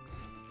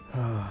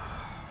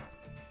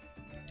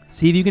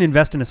 See if you can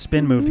invest in a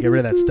spin move to get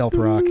rid of that stealth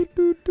rock.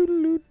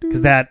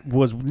 Because that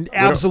was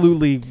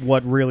absolutely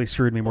what really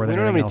screwed me more than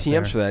anything else. We don't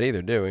have any TMs for that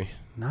either, do we?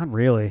 Not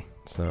really.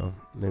 So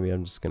maybe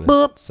I'm just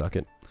gonna suck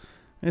it.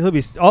 It'll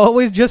be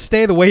always just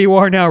stay the way you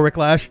are now,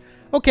 Ricklash.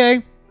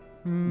 Okay.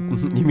 You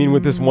mean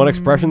with this one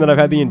expression that I've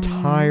had the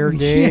entire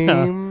game?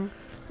 Yeah.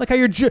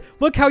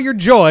 Look how your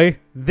joy,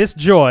 this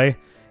joy,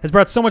 has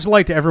brought so much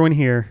light to everyone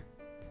here.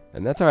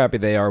 And that's how happy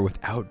they are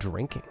without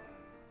drinking.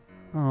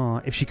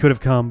 Oh, if she could have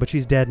come, but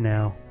she's dead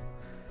now.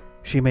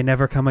 She may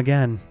never come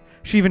again.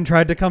 She even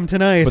tried to come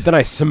tonight. But then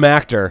I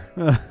smacked her.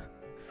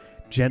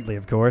 Gently,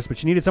 of course, but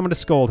she needed someone to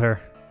scold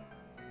her.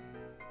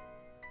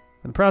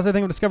 In the process, I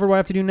think I've discovered what I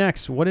have to do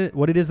next. What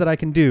it is that I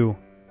can do.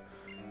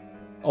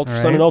 Ultra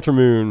Sun and Ultra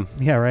Moon.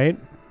 Yeah, right?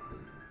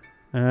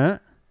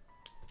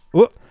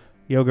 Whoop.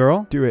 Yo,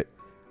 girl. Do it.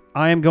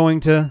 I am going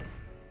to...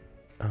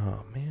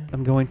 Oh, man.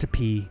 I'm going to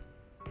pee.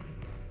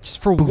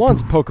 Just for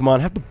once,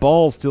 Pokemon, have the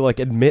balls to, like,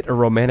 admit a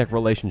romantic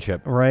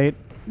relationship. Right.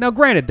 Now,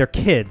 granted, they're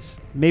kids.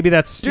 Maybe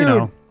that's, Dude, you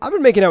know... I've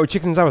been making out with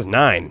chicks since I was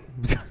 9.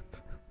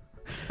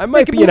 I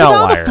might be an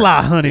outlier. The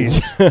fly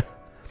honeys.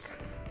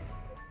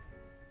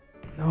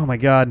 Oh, my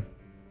God.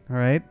 All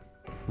right.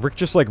 Rick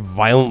just, like,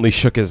 violently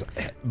shook his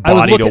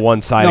body to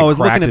one side and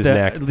cracked his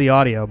neck. The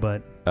audio,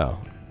 but... Oh.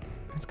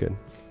 That's good.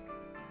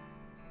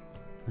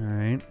 All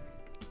right.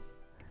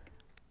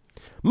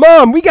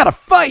 Mom, we gotta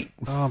fight!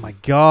 Oh, my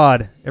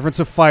God. Everyone's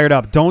so fired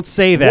up. Don't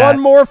say that.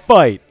 One more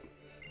fight.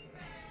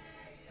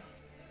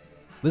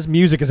 This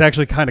music is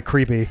actually kind of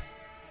creepy.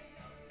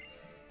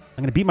 I'm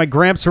going to beat my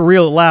Gramps for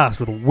real at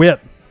last with a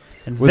whip.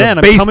 And with then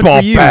I'm coming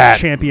for you, bat.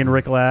 Champion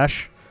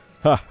Ricklash.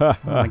 Oh,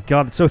 my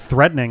God. It's so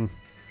threatening.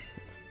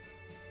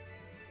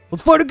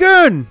 Let's fight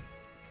again!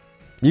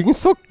 You can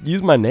still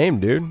use my name,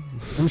 dude.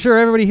 I'm sure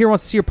everybody here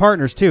wants to see your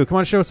partners, too. Come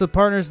on, show us the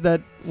partners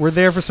that were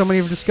there for so many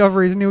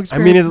discoveries and new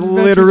experiences. I mean,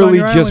 it's literally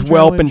just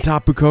Welp and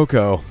Tapu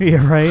Koko.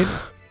 Yeah, right?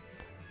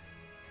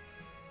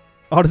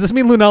 Oh, does this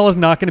mean Lunella's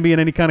not going to be in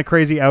any kind of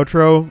crazy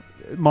outro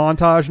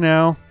montage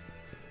now?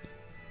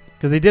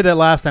 Because they did that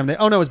last time.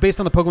 Oh, no, it's based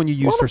on the Pokemon you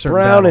used for certain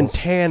brown battles.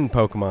 And tan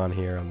Pokemon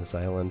here on this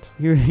island.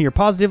 You're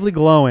positively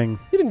glowing.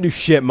 You didn't do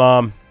shit,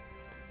 Mom.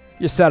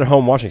 You just sat at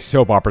home watching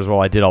soap operas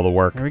while I did all the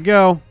work. There we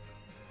go.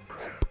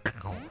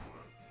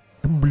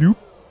 Bloop.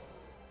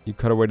 You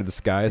cut away to the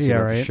sky so you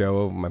don't have to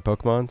show my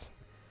Pokemons?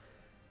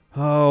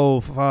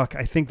 Oh, fuck.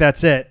 I think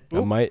that's it.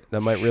 That might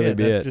really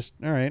be it. Just,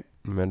 all right.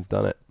 You might have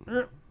done it.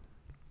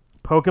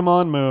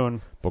 Pokemon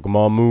Moon.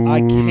 Pokemon Moon. I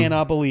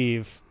cannot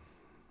believe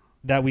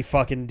that we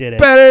fucking did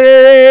it.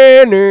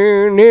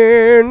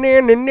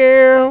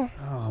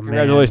 Oh,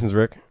 Congratulations,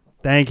 Rick.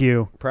 Thank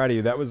you. Proud of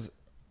you. That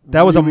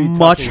was a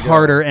much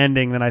harder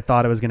ending than I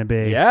thought it was going to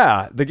be.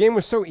 Yeah, the game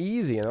was so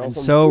easy. And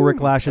so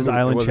Ricklash's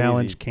Island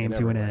Challenge came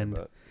to an end.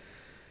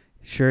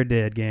 Sure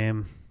did,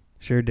 game.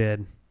 Sure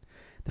did.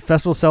 The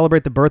festival to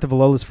celebrate the birth of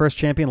Alola's first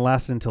champion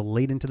lasted until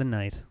late into the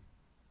night.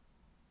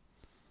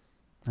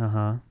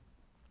 Uh-huh.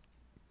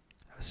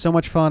 It was so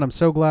much fun. I'm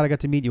so glad I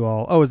got to meet you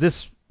all. Oh, is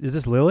this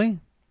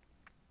Lily?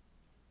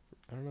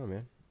 I don't know,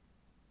 man.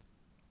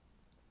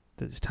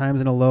 Those times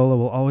in Alola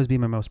will always be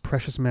my most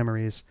precious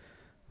memories.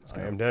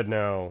 I am dead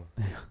now.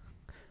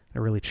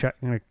 I'm going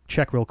to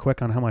check real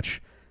quick on how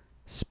much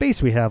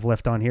space we have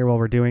left on here while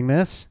we're doing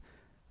this.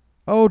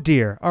 Oh,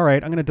 dear. All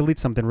right, I'm going to delete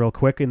something real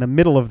quick. In the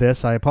middle of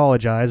this, I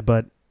apologize,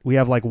 but we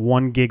have like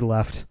 1 gig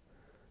left.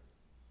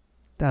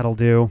 That'll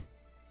do.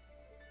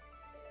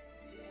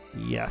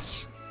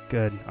 Yes.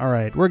 Good. All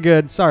right, we're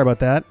good. Sorry about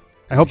that.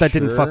 I hope that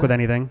didn't fuck with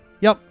anything.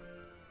 Yep.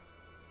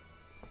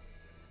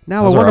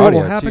 Now I wonder what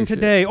will happen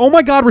today. Oh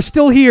my god, we're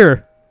still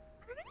here!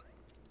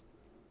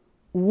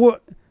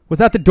 What? Was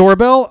that the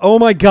doorbell? Oh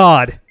my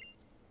god.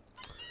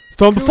 It's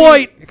time to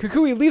fight!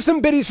 Kukui, leave some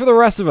biddies for the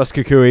rest of us,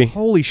 Kukui.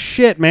 Holy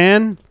shit,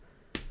 man.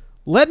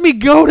 Let me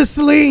go to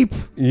sleep!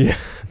 Yeah.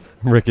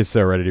 Rick is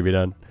so ready to be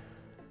done.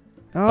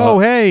 Oh,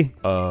 hey.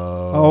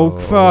 Oh,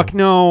 fuck,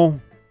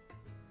 no.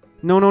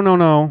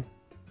 No.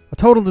 A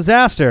total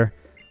disaster.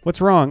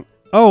 What's wrong?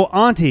 Oh,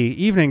 Auntie,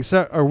 evening,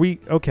 so are we...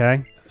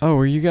 Okay. Oh,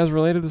 were you guys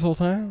related this whole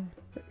time?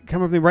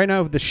 Come with me right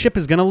now. The ship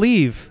is gonna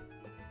leave.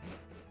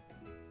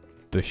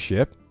 The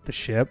ship? The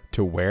ship?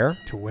 To where?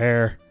 To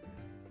where?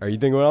 Are you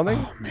thinking about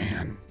anything? Oh,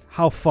 man.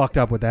 How fucked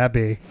up would that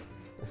be?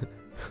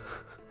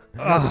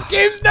 This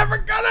game's never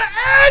gonna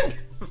end!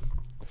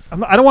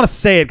 I don't want to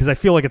say it because I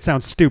feel like it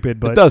sounds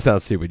stupid, but... It does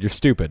sound stupid. You're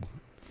stupid.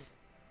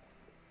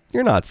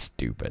 You're not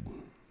stupid.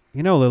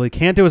 You know, Lily,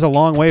 Kanto is a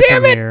long way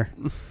from here.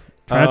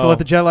 Try not to let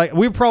the jet lag...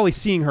 We're probably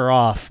seeing her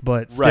off,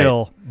 but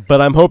still... Right. But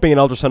I'm hoping in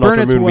Ultra Sun,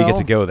 Ultra Moon we get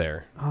to go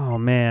there. Oh,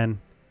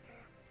 man.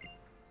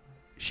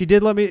 She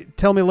did let me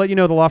you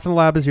know the loft in the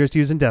lab is yours to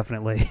use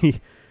indefinitely.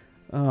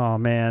 Oh,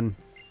 man.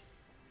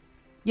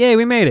 Yay,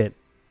 we made it.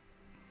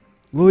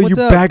 Lily, you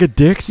bag of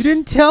dicks. You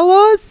didn't tell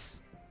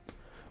us?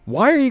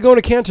 Why are you going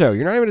to Kanto?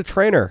 You're not even a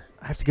trainer.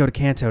 I have to go to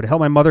Kanto to help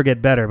my mother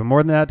get better, but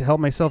more than that, to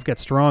help myself get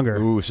stronger.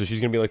 Ooh, so she's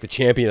going to be like the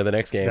champion of the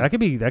next game. That could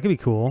be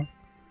cool.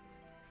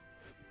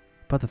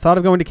 But the thought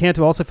of going to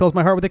Kanto also fills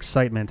my heart with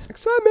excitement.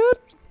 Excitement.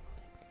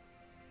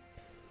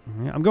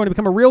 I'm going to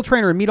become a real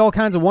trainer and meet all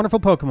kinds of wonderful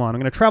Pokemon. I'm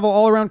going to travel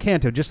all around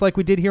Kanto, just like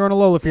we did here on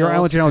Alola for your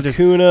island challenges.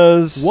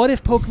 Kakunas. What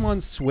if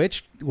Pokemon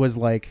Switch was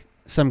like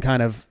some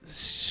kind of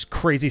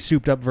crazy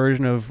souped-up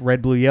version of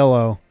Red, Blue,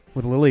 Yellow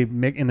with Lily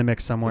in the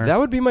mix somewhere? That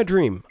would be my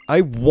dream.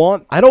 I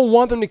don't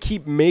want them to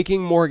keep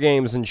making more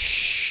games and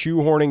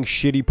shoehorning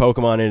shitty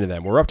Pokemon into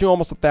them. We're up to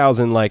almost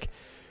 1,000. Like,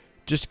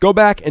 just go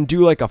back and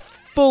do like a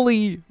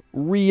fully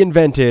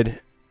reinvented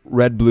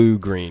Red, Blue,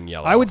 Green,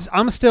 Yellow.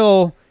 I'm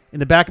still in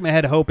the back of my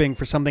head hoping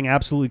for something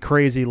absolutely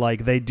crazy,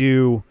 like they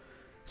do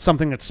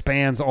something that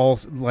spans all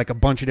like a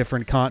bunch of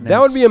different continents. That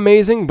would be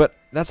amazing, but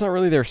that's not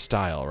really their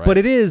style, right? But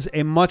it is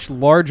a much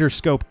larger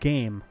scope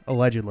game,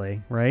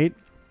 allegedly, right?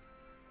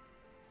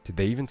 Did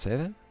they even say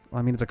that?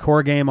 I mean, it's a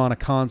core game on a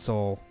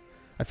console.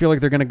 I feel like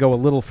they're going to go a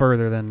little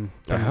further than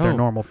their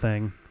normal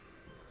thing.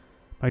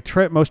 My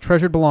most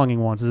treasured belonging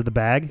once. Is it the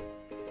bag?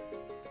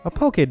 A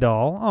Poké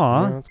doll.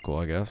 Aw. Yeah, that's cool,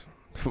 I guess.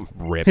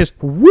 Rip. Just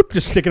whoop,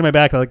 just stick it in my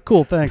back. Like,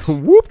 cool, thanks.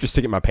 Whoop, just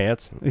stick it in my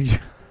pants.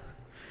 It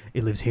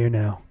lives here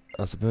now.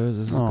 I suppose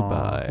this is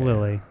goodbye.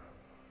 Lily.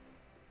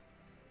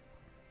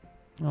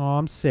 Oh,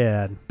 I'm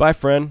sad. Bye,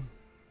 friend.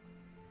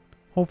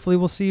 Hopefully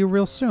we'll see you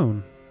real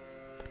soon.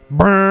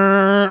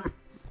 Oh,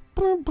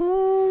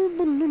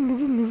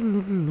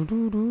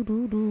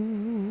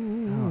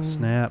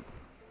 snap.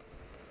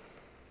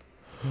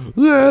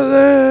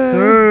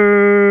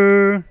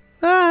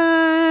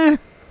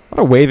 A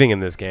lot of waving in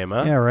this game,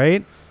 huh? Yeah,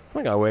 right? I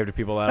think I wave to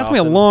people that That's going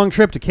to be a long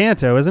trip to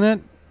Kanto, isn't it?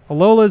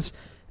 Alola's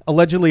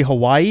allegedly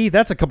Hawaii.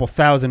 That's a couple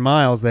thousand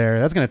miles there.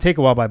 That's going to take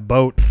a while by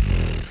boat.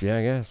 Yeah,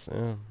 I guess.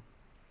 Yeah.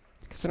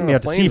 You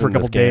have to see for a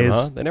couple days.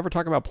 Huh? They never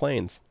talk about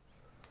planes.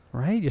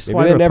 Right? Just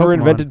Maybe they never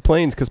invented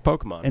planes because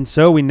Pokemon. And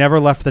so we never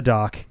left the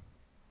dock.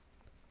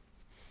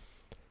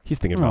 He's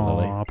thinking about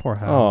Lily. Oh, poor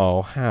Hal.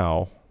 Oh,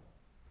 how?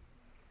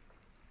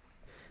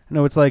 I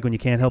know it's like when you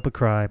can't help but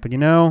cry, but you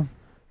know...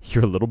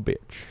 You're a little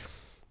bitch.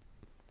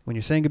 When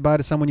you're saying goodbye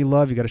to someone you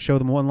love, you got to show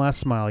them one last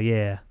smile.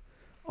 Yeah.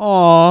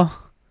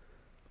 Aw.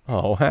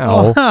 Oh, how?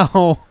 Oh,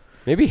 how?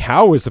 Maybe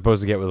How was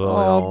supposed to get with Lily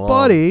all along.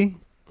 Buddy.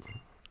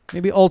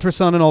 Maybe Ultra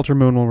Sun and Ultra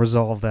Moon will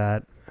resolve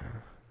that.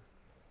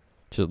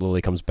 Just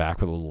Lily comes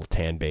back with a little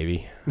tan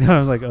baby. I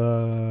was like, I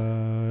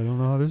don't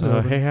know how this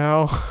is. Hey,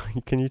 How?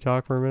 Can you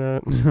talk for a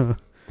minute?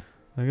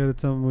 I got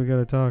something we got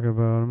to talk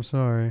about. I'm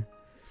sorry.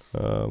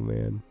 Oh,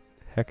 man.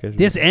 Heck is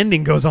this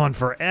ending goes on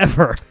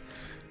forever.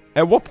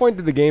 At what point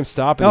did the game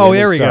stop? And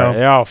there we go.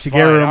 Oh,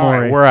 Shigeru Mori.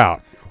 Right, we're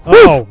out.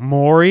 Oh,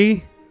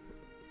 Mori.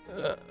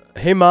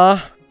 Hey,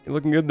 Ma. You're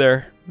looking good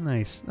there.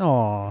 Nice.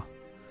 Aw.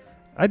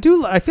 I feel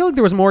like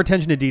there was more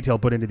attention to detail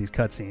put into these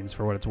cutscenes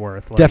for what it's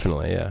worth. Like,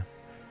 definitely, yeah.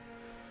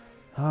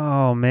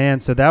 Oh, man.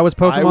 So that was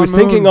Pokémon Moon. I was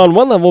thinking on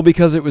one level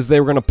because it was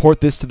they were going to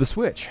port this to the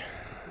Switch.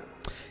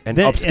 And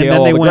upscale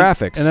all the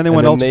graphics. And then they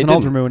went Ultra Sun,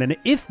 Ultra Moon. And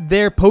if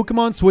their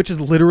Pokemon Switch is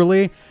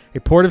literally a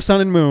port of Sun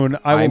and Moon,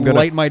 I will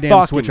light my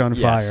damn Switch on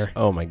fire.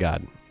 Oh, my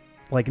God.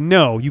 Like,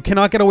 no. You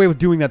cannot get away with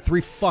doing that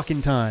 3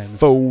 fucking times.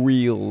 For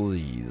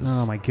realsies.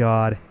 Oh, my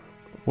God.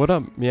 What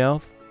up,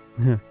 Meowth?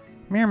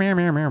 Meow, meow,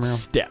 meow, meow, meow.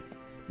 Step.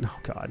 Oh,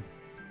 God.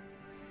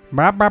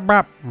 Bop, bop,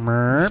 bop.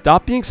 Merp.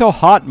 Stop being so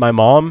hot, my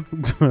mom.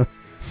 Oh,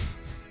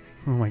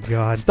 my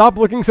God. Stop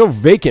looking so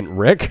vacant,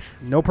 Rick.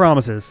 No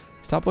promises.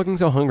 Stop looking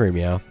so hungry,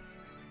 Meow.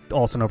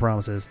 Also no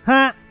promises.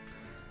 Ha!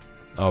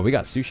 Oh, we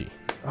got sushi.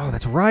 Oh,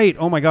 that's right.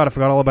 Oh, my God. I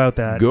forgot all about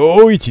that.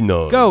 Go, Itchy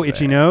Nose. Go,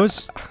 Itchy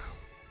Nose.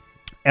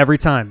 Every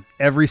time.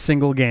 Every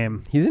single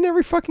game. He's in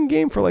every fucking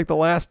game for like the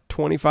last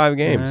 25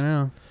 games. I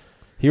know.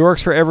 He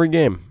works for every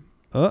game.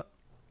 Oh.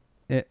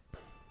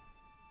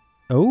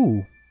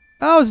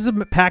 Oh, is this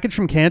a package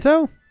from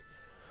Kanto?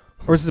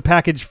 Or is this a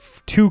package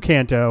to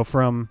Kanto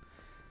from...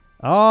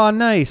 Oh,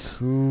 nice.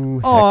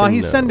 Oh,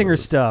 he's sending her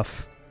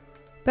stuff.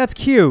 That's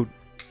cute.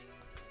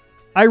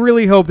 I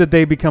really hope that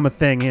they become a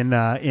thing in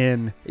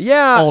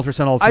Ultra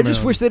Sun, Ultra I Moon.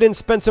 just wish they didn't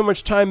spend so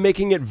much time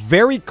making it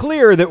very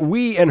clear that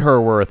we and her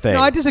were a thing.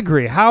 No, I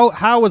disagree.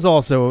 How was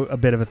also a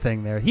bit of a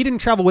thing there. He didn't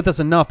travel with us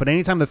enough, but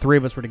anytime the three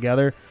of us were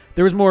together,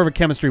 there was more of a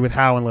chemistry with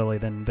How and Lily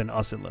than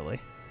us and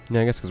Lily.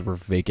 Yeah, I guess because we're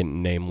vacant,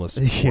 nameless,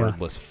 Yeah.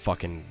 wordless,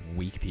 fucking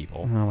weak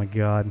people. Oh, my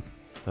God.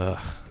 Ugh.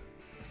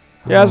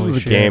 Yeah, this Holy was a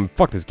shit. game.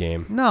 Fuck this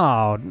game.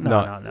 No.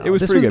 It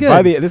was This pretty was good.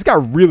 By this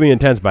got really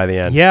intense by the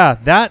end. Yeah,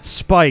 that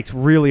spiked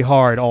really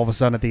hard all of a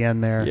sudden at the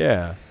end there.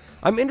 Yeah.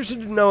 I'm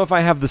interested to know if I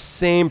have the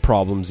same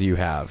problems you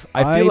have.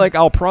 I feel like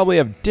I'll probably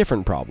have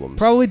different problems.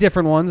 Probably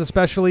different ones,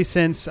 especially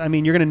since, I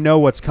mean, you're going to know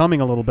what's coming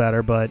a little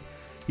better, but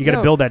you got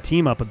to build that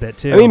team up a bit,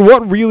 too. I mean,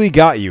 what really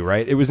got you,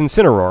 right? It was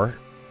Incineroar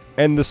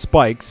and the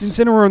spikes.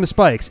 Incineroar and the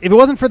spikes. If it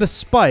wasn't for the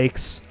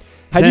spikes...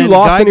 Had you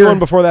lost anyone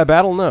before that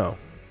battle? No.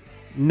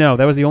 No,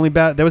 that was the only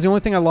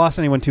thing I lost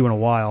anyone to in a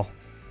while.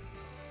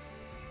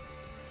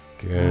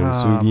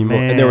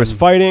 And there was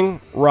fighting,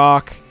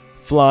 rock,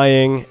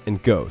 flying,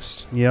 and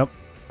ghost. Yep.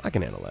 I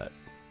can handle that.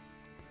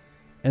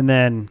 And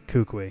then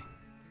Kukui.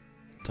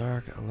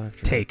 Dark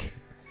electric. Take.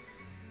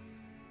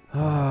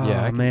 Oh,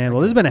 yeah, man.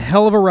 Well, this has been a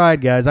hell of a ride,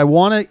 guys.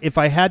 If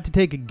I had to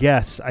take a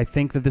guess, I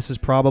think that this is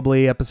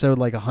probably episode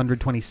like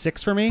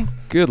 126 for me.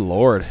 Good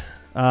Lord.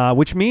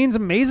 Which means,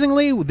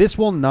 amazingly, this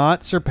will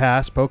not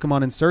surpass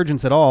Pokemon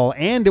Insurgence at all,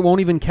 and it won't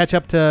even catch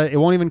up to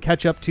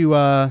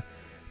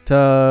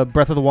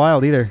Breath of the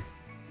Wild either.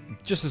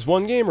 Just this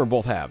one game or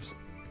both halves?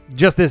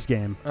 Just this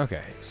game.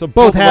 Okay, so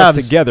both halves of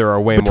us together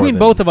are way more. Between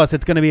both of us,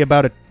 it's going to be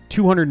about a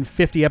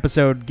 250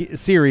 episode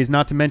series,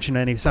 not to mention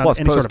any sort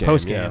of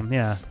post game.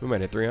 Yeah, we might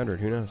hit 300.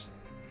 Who knows?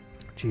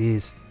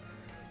 Jeez.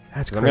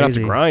 That's crazy. I'm gonna have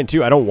to grind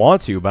too. I don't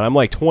want to, but I'm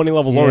like 20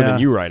 levels lower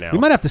than you right now. We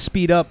might have to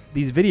speed up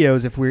these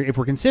videos if we're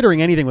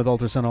considering anything with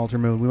Ultra Sun, Ultra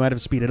Moon. We might have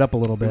to speed it up a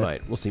little bit. We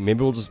might. We'll see.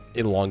 Maybe we'll just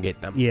elongate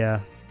them.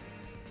 Yeah.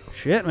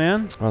 Shit,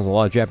 man. There's a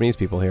lot of Japanese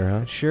people here, huh?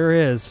 It sure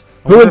is.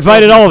 Who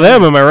invited all of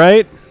them? Am I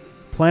right?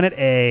 Planet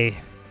A.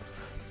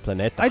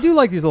 Planeta. I do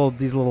like these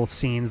little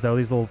scenes though.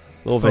 These little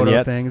photo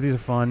vignettes. things. These are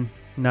fun.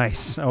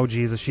 Nice. Oh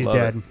Jesus, she's Love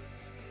dead. it.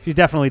 She's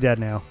definitely dead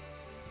now.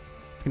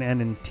 It's gonna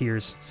end in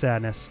tears,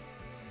 sadness.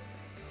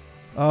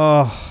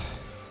 Oh.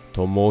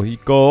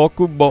 Tomohiko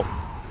Kubo.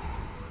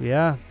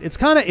 Yeah, it's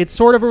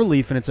sort of a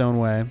relief in its own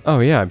way. Oh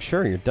yeah, I'm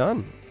sure you're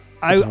done.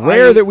 It's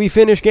rare that we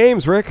finish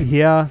games, Rick.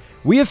 Yeah,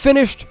 we have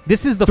finished.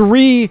 This is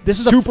the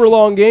super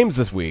long games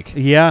this week.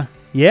 Yeah,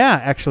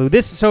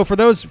 actually, So for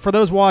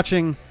those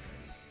watching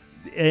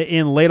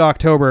in late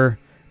October,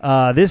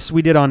 this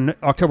we did on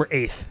October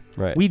 8th.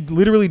 Right. We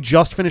literally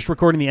just finished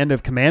recording the end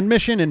of Command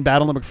Mission in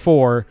Battle Number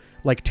 4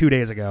 like 2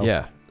 days ago.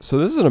 Yeah. So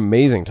this is an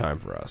amazing time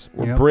for us.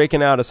 We're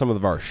breaking out of some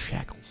of our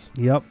shackles.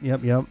 Yep.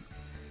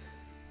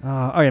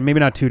 Oh yeah, maybe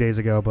not 2 days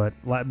ago, but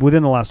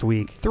within the last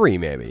week. 3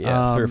 maybe,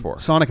 yeah, 3 or 4.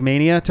 Sonic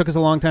Mania took us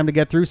a long time to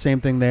get through. Same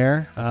thing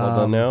there. That's all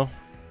done now.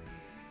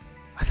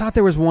 I thought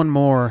there was one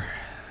more.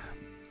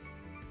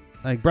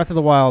 Like Breath of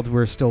the Wild,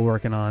 we're still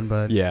working on,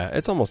 but yeah,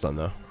 it's almost done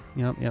though.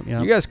 Yep.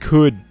 You guys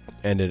could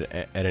end it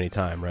at any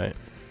time, right?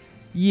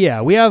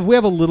 Yeah, we have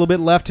a little bit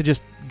left to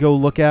just go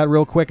look at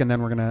real quick, and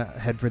then we're gonna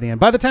head for the end.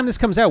 By the time this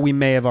comes out, we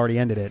may have already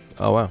ended it.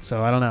 Oh wow!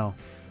 So I don't know.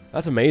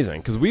 That's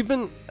amazing because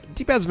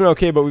D-pad's been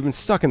okay, but we've been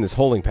stuck in this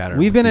holding pattern.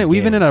 We've been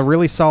in a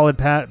really solid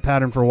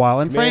pattern for a while,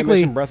 and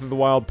frankly, Breath of the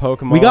Wild,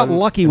 Pokemon. We got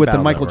lucky with the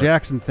Michael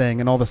Jackson thing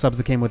and all the subs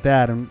that came with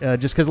that, and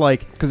just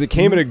because it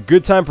came at a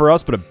good time for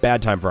us, but a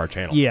bad time for our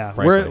channel. Yeah,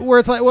 where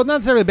it's like, well, not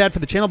necessarily bad for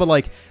the channel, but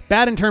like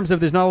bad in terms of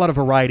there's not a lot of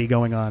variety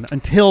going on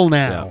until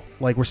now. Yeah.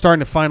 Like we're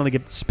starting to finally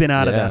get spin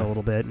out of that a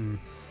little bit, and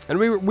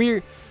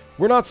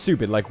we're not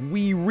stupid. Like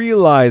we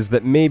realize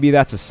that maybe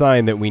that's a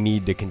sign that we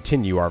need to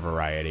continue our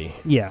variety.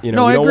 Yeah, we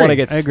don't want to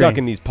get stuck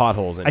in these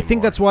potholes anymore. I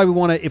think that's why we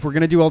want to. If we're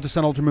going to do Ultra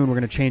Sun, Ultra Moon, we're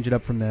going to change it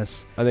up from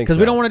this. I think because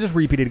we don't want to just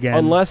repeat it again,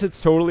 unless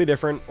it's totally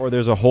different or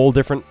there's a whole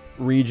different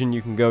region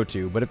you can go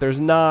to. But if there's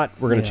not,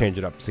 we're going to change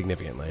it up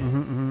significantly.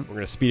 We're going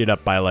to speed it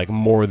up by like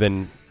more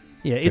than.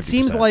 Yeah, it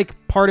seems like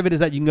part of it is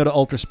that you can go to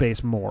Ultra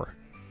Space more.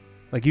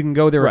 Like you can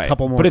go there a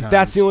couple more times. But if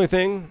that's the only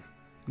thing.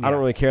 I don't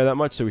really care that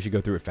much, so we should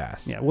go through it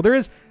fast. Yeah, well, there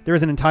is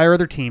an entire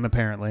other team,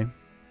 apparently,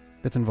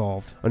 that's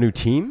involved. A new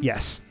team?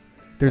 Yes.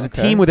 There's a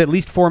team with at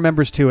least 4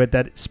 members to it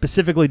that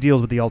specifically deals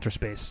with the Ultra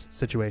Space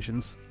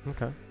situations.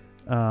 Okay.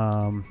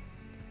 That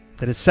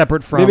is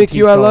separate from Mimikyu,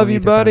 Team I Skull love and you,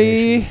 Ether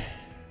buddy. Foundation.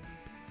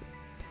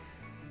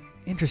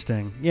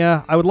 Interesting.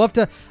 Yeah, I would love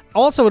to.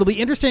 Also, it'll be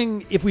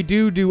interesting if we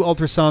do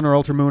Ultra Sun or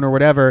Ultra Moon or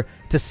whatever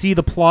to see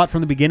the plot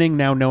from the beginning.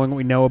 Now knowing what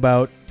we know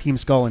about Team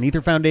Skull and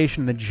Ether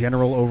Foundation, and the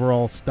general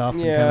overall stuff,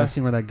 and kind of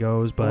seeing where that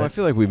goes. But I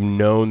feel like we've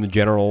known the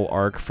general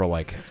arc for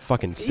like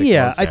fucking 6 months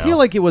yeah, I now. feel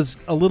like it was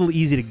a little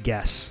easy to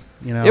guess.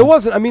 You know, It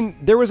wasn't. I mean,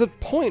 there was a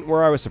point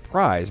where I was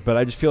surprised, but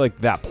I just feel like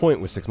that point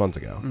was 6 months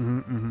ago.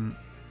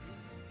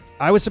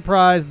 I was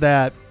surprised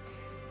that.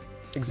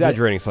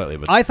 Exaggerating slightly,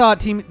 but I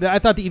thought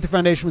the Ether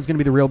Foundation was going to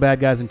be the real bad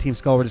guys, and Team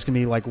Skull were just going to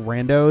be like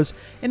randos,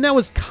 and that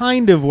was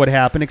kind of what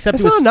happened. Except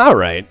it's not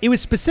right. It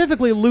was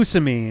specifically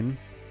Lusamine,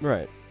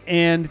 Right.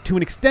 and to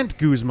an extent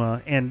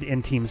Guzma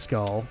and Team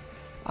Skull.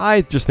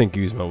 I just think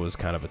Guzma was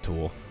kind of a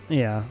tool.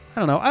 Yeah, I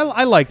don't know.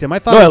 I liked him. I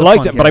thought. No, he I was a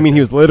liked fun him, but I mean, he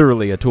character. was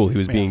literally a tool. He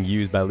was being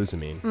used by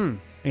Lusamine.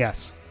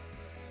 Yes.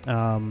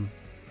 Oh,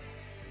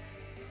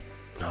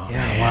 Yeah.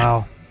 man.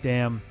 Wow.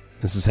 Damn.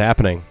 This is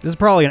happening. This is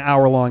probably an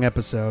hour-long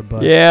episode,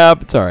 but Yeah,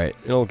 it's all right.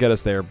 It'll get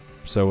us there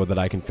so that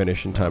I can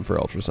finish in time for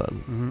Ultra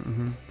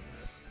Sun.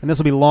 And this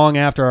will be long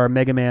after our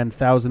Mega Man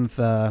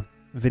 1000th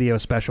video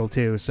special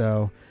too,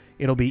 so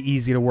it'll be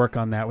easy to work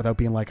on that without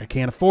being like, I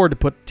can't afford to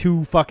put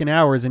 2 fucking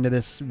hours into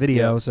this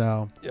video. Yep.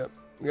 So Yep,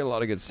 we got a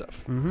lot of good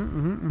stuff.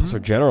 So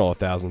General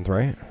 1000th,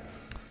 right?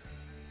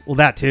 well,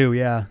 that too,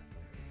 yeah.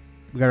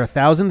 We got our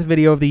 1000th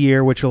video of the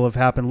year, which will have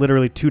happened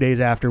literally 2 days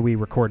after we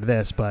record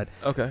this, but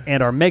Okay.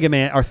 and our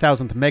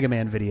 1000th Mega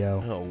Man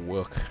video. Oh,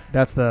 woof.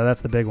 That's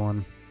the big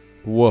one.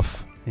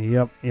 Woof.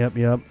 Yep.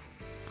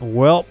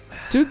 Well,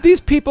 Dude, these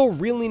people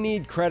really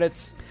need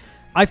credits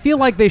I feel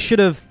like they should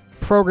have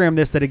programmed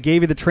this that it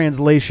gave you the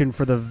translation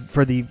for the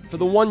for the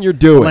one you're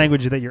doing.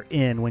 language that you're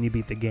in when you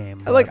beat the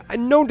game. Like,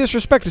 no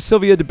disrespect to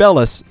Sylvia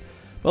DeBellis,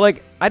 but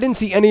like, I didn't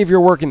see any of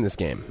your work in this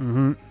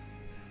game.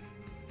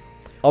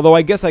 Although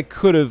I guess I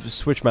could have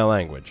switched my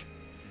language.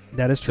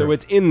 That is true. So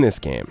it's in this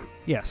game.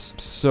 Yes.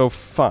 So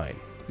fine.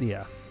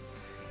 Yeah.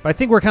 But I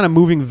think we're kind of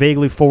moving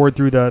vaguely forward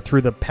through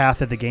the path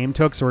that the game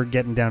took, so we're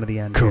getting down to the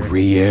end. Here.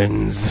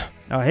 Koreans.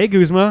 Oh, hey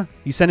Guzma,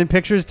 you sending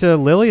pictures to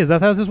Lily? Is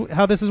that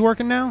how this is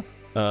working now?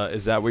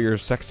 Is that what your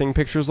sexting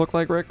pictures look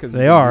like, Rick? 'Cause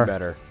They you can do are.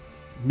 better.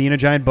 Me and a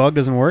giant bug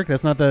doesn't work.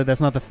 That's not the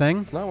thing.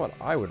 It's not what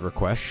I would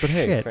request, but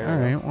hey, Shit. fair All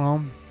enough. right.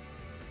 Well,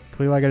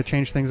 clearly I got to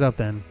change things up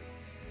then.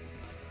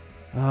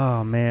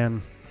 Oh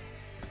man.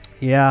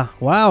 Yeah.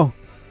 Wow.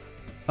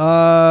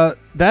 That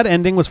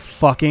ending was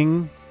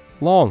fucking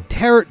Long.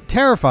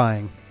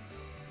 terrifying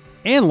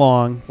and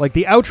long. Like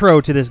the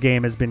outro to this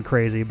game has been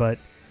crazy, but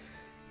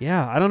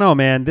yeah, I don't know,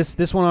 man. This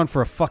went on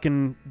for a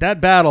fucking that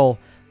battle.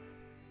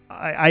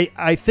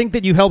 I think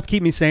that you helped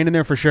keep me sane in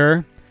there for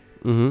sure.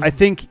 I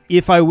think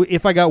if I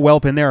got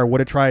Welp in there, I would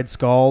have tried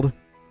Scald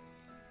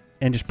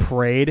and just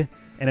prayed,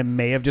 and it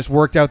may have just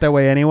worked out that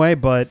way anyway.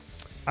 But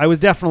I was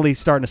definitely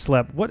starting to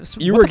slip. What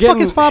the fuck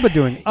is Faba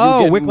doing?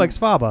 Oh, Wick likes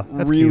Faba.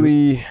 That's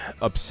really cute.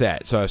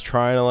 upset. So I was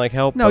trying to like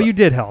help. No, you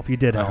did help. You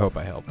did help. I hope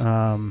I helped.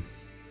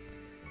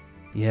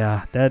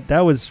 Yeah,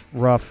 that was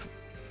rough,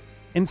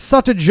 and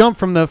such a jump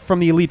from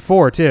the Elite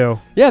Four too.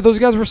 Yeah, those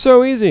guys were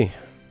so easy.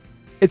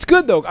 It's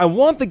good though. I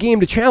want the game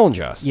to challenge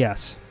us.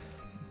 Yes,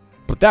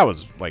 but that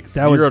was like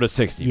 0 to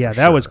 60. Yeah, for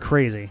that sure. was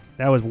crazy.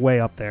 That was way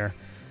up there.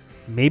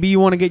 Maybe you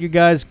want to get your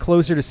guys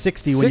closer to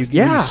 60 when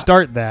you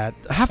start that.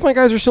 Half my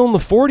guys are still in the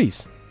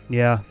 40s.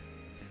 Yeah,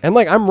 and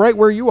like I'm right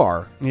where you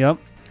are. Yep.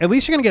 At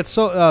least you're gonna get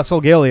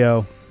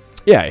Solgaleo.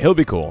 Yeah, he'll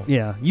be cool.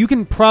 Yeah, you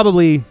can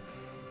probably.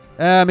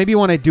 Maybe you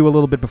want to do a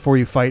little bit before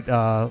you fight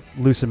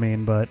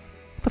Lusamine, but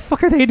what the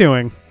fuck are they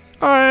doing?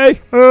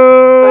 Hey!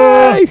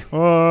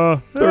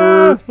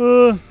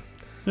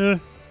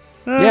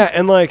 Yeah,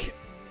 and like,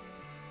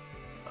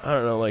 I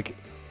don't know, like,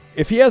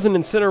 if he has an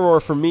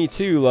Incineroar for me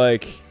too,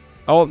 like,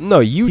 oh no,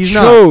 you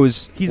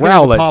chose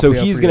Rowlet, so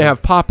he's gonna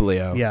have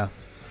Popplio. Yeah.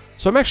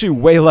 So I'm actually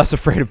way less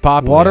afraid of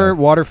Popplio.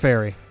 Water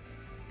Fairy.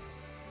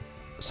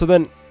 So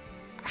then,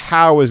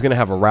 How is gonna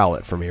have a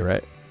Rowlet for me,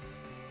 right?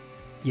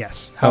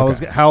 Yes. How is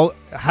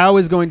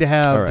going to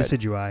have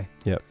Decidueye.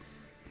 Yep.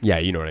 Yeah,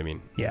 you know what I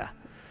mean. Yeah.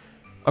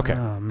 Okay.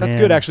 Oh, that's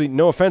good, actually.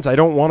 No offense. I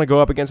don't want to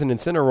go up against an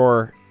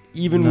Incineroar,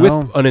 even with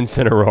an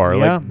Incineroar.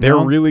 Yeah, like, they're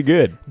really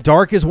good.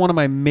 Dark is one of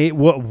my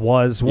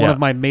one of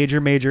my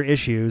major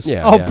issues.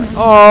 Yeah. Oh,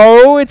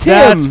 oh, it's him.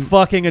 That's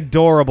fucking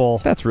adorable.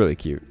 That's really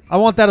cute. I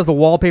want that as the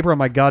wallpaper on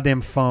my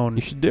goddamn phone.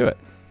 You should do it.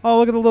 Oh,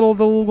 look at the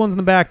little ones in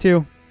the back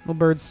too. Little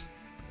birds.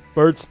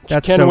 Birds.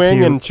 That's Chicken so Wing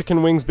cute. and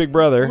Chicken Wing's big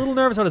brother. A little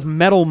nervous about his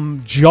metal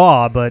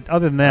jaw, but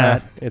other than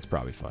that, it's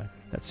probably fine.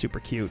 That's super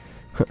cute.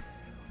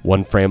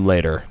 1 frame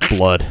later,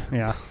 blood.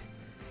 Yeah.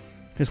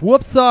 Just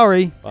whoops,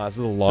 sorry. Wow, this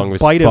is the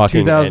longest bite of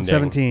fucking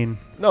 2017. ending.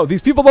 No,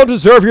 these people don't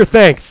deserve your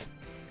thanks.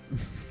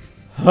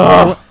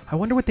 I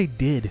wonder what they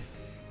did.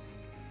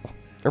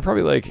 They're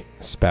probably like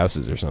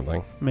spouses or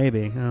something.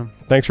 Maybe. Yeah.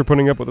 Thanks for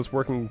putting up with us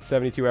working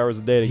 72 hours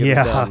a day to get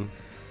this done.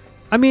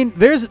 I mean,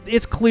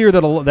 it's clear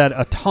that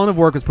a ton of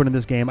work was put in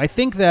this game. I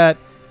think that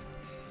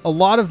a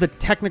lot of the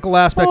technical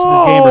aspects of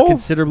this game are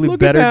considerably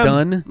better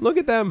done. Look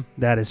at them.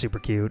 That is super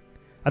cute.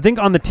 I think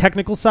on the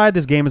technical side,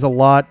 this game is a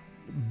lot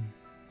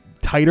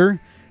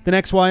tighter than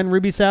XY and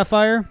Ruby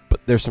Sapphire. But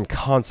there's some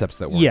concepts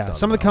that weren't Yeah, done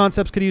some of the well.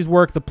 concepts could use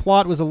work. The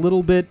plot was a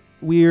little bit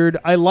weird.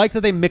 I like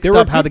that they mixed There were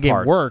up how good the game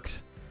parts.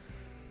 worked.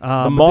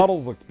 The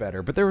models looked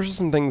better, but there were just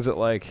some things that,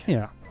 like,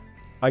 yeah.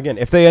 again,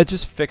 if they had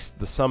just fixed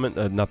the summon,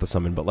 not the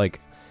summon, but like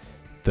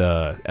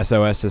the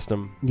SOS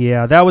system.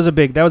 Yeah, that was a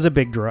big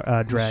drag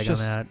on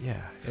just, that.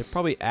 Yeah, it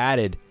probably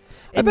added.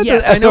 I And bet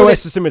yes, the I know SOS that-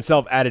 system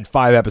itself added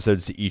 5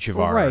 episodes to each of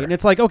our. Right, and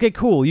it's like, okay,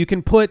 cool. You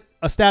can put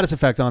a status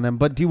effect on them,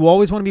 but do you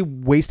always want to be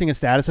wasting a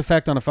status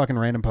effect on a fucking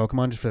random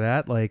Pokemon just for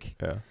that? Like,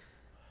 Yeah.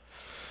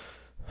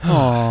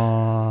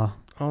 aww,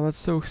 Oh, that's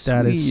so sweet.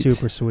 that is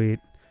super sweet.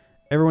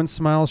 Everyone's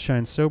smiles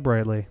shine so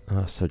brightly.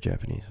 Oh, so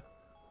Japanese.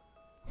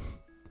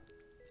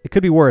 It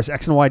could be worse.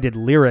 X and Y did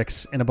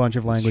lyrics in a bunch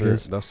of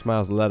languages. Sure, those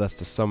smiles led us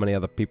to so many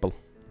other people.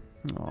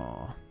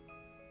 Aww.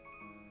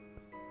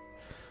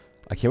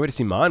 I can't wait to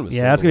see mine. With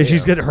Yeah, that's good.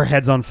 She's good. Her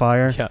head's on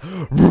fire. Yeah.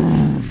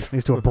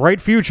 Leads to a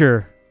bright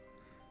future.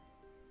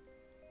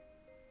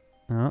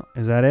 Oh,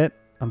 is that it?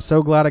 I'm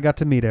so glad I got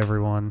to meet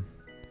everyone.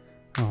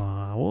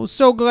 Aw, well,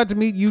 so glad to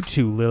meet you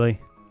too,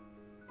 Lily.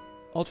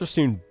 Ultra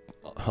soon.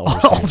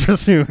 Ultra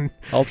soon.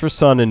 Ultra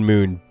Sun and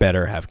Moon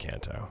better have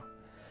Kanto.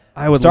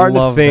 I would starting to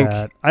love think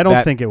that. I don't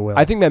that- think it will.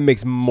 I think that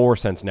makes more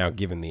sense now,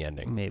 given the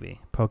ending. Maybe.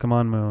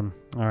 Pokemon Moon.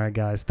 All right,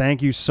 guys.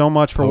 Thank you so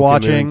much for Poké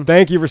watching. Moon,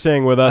 thank you for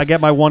staying with us. I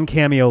get my one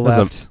cameo There's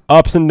left. some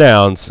ups and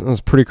downs. It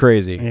was pretty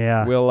crazy.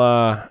 Yeah. We'll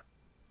all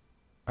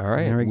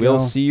right. There we We'll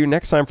go. see you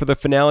next time for the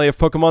finale of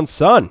Pokemon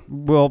Sun.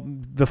 Well,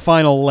 the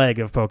final leg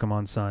of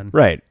Pokemon Sun.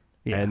 Right.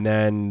 Yeah. And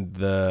then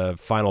the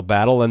final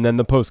battle, and then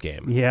the post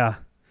game. Yeah.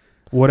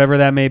 Whatever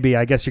that may be.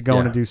 I guess you're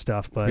going Yeah. to do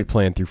stuff, We'll but be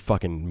playing through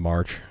fucking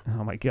March.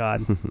 oh my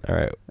God. All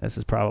right. This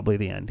is probably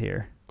the end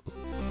here.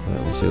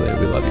 We'll see you later.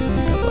 We love you.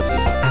 Pet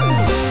loves you.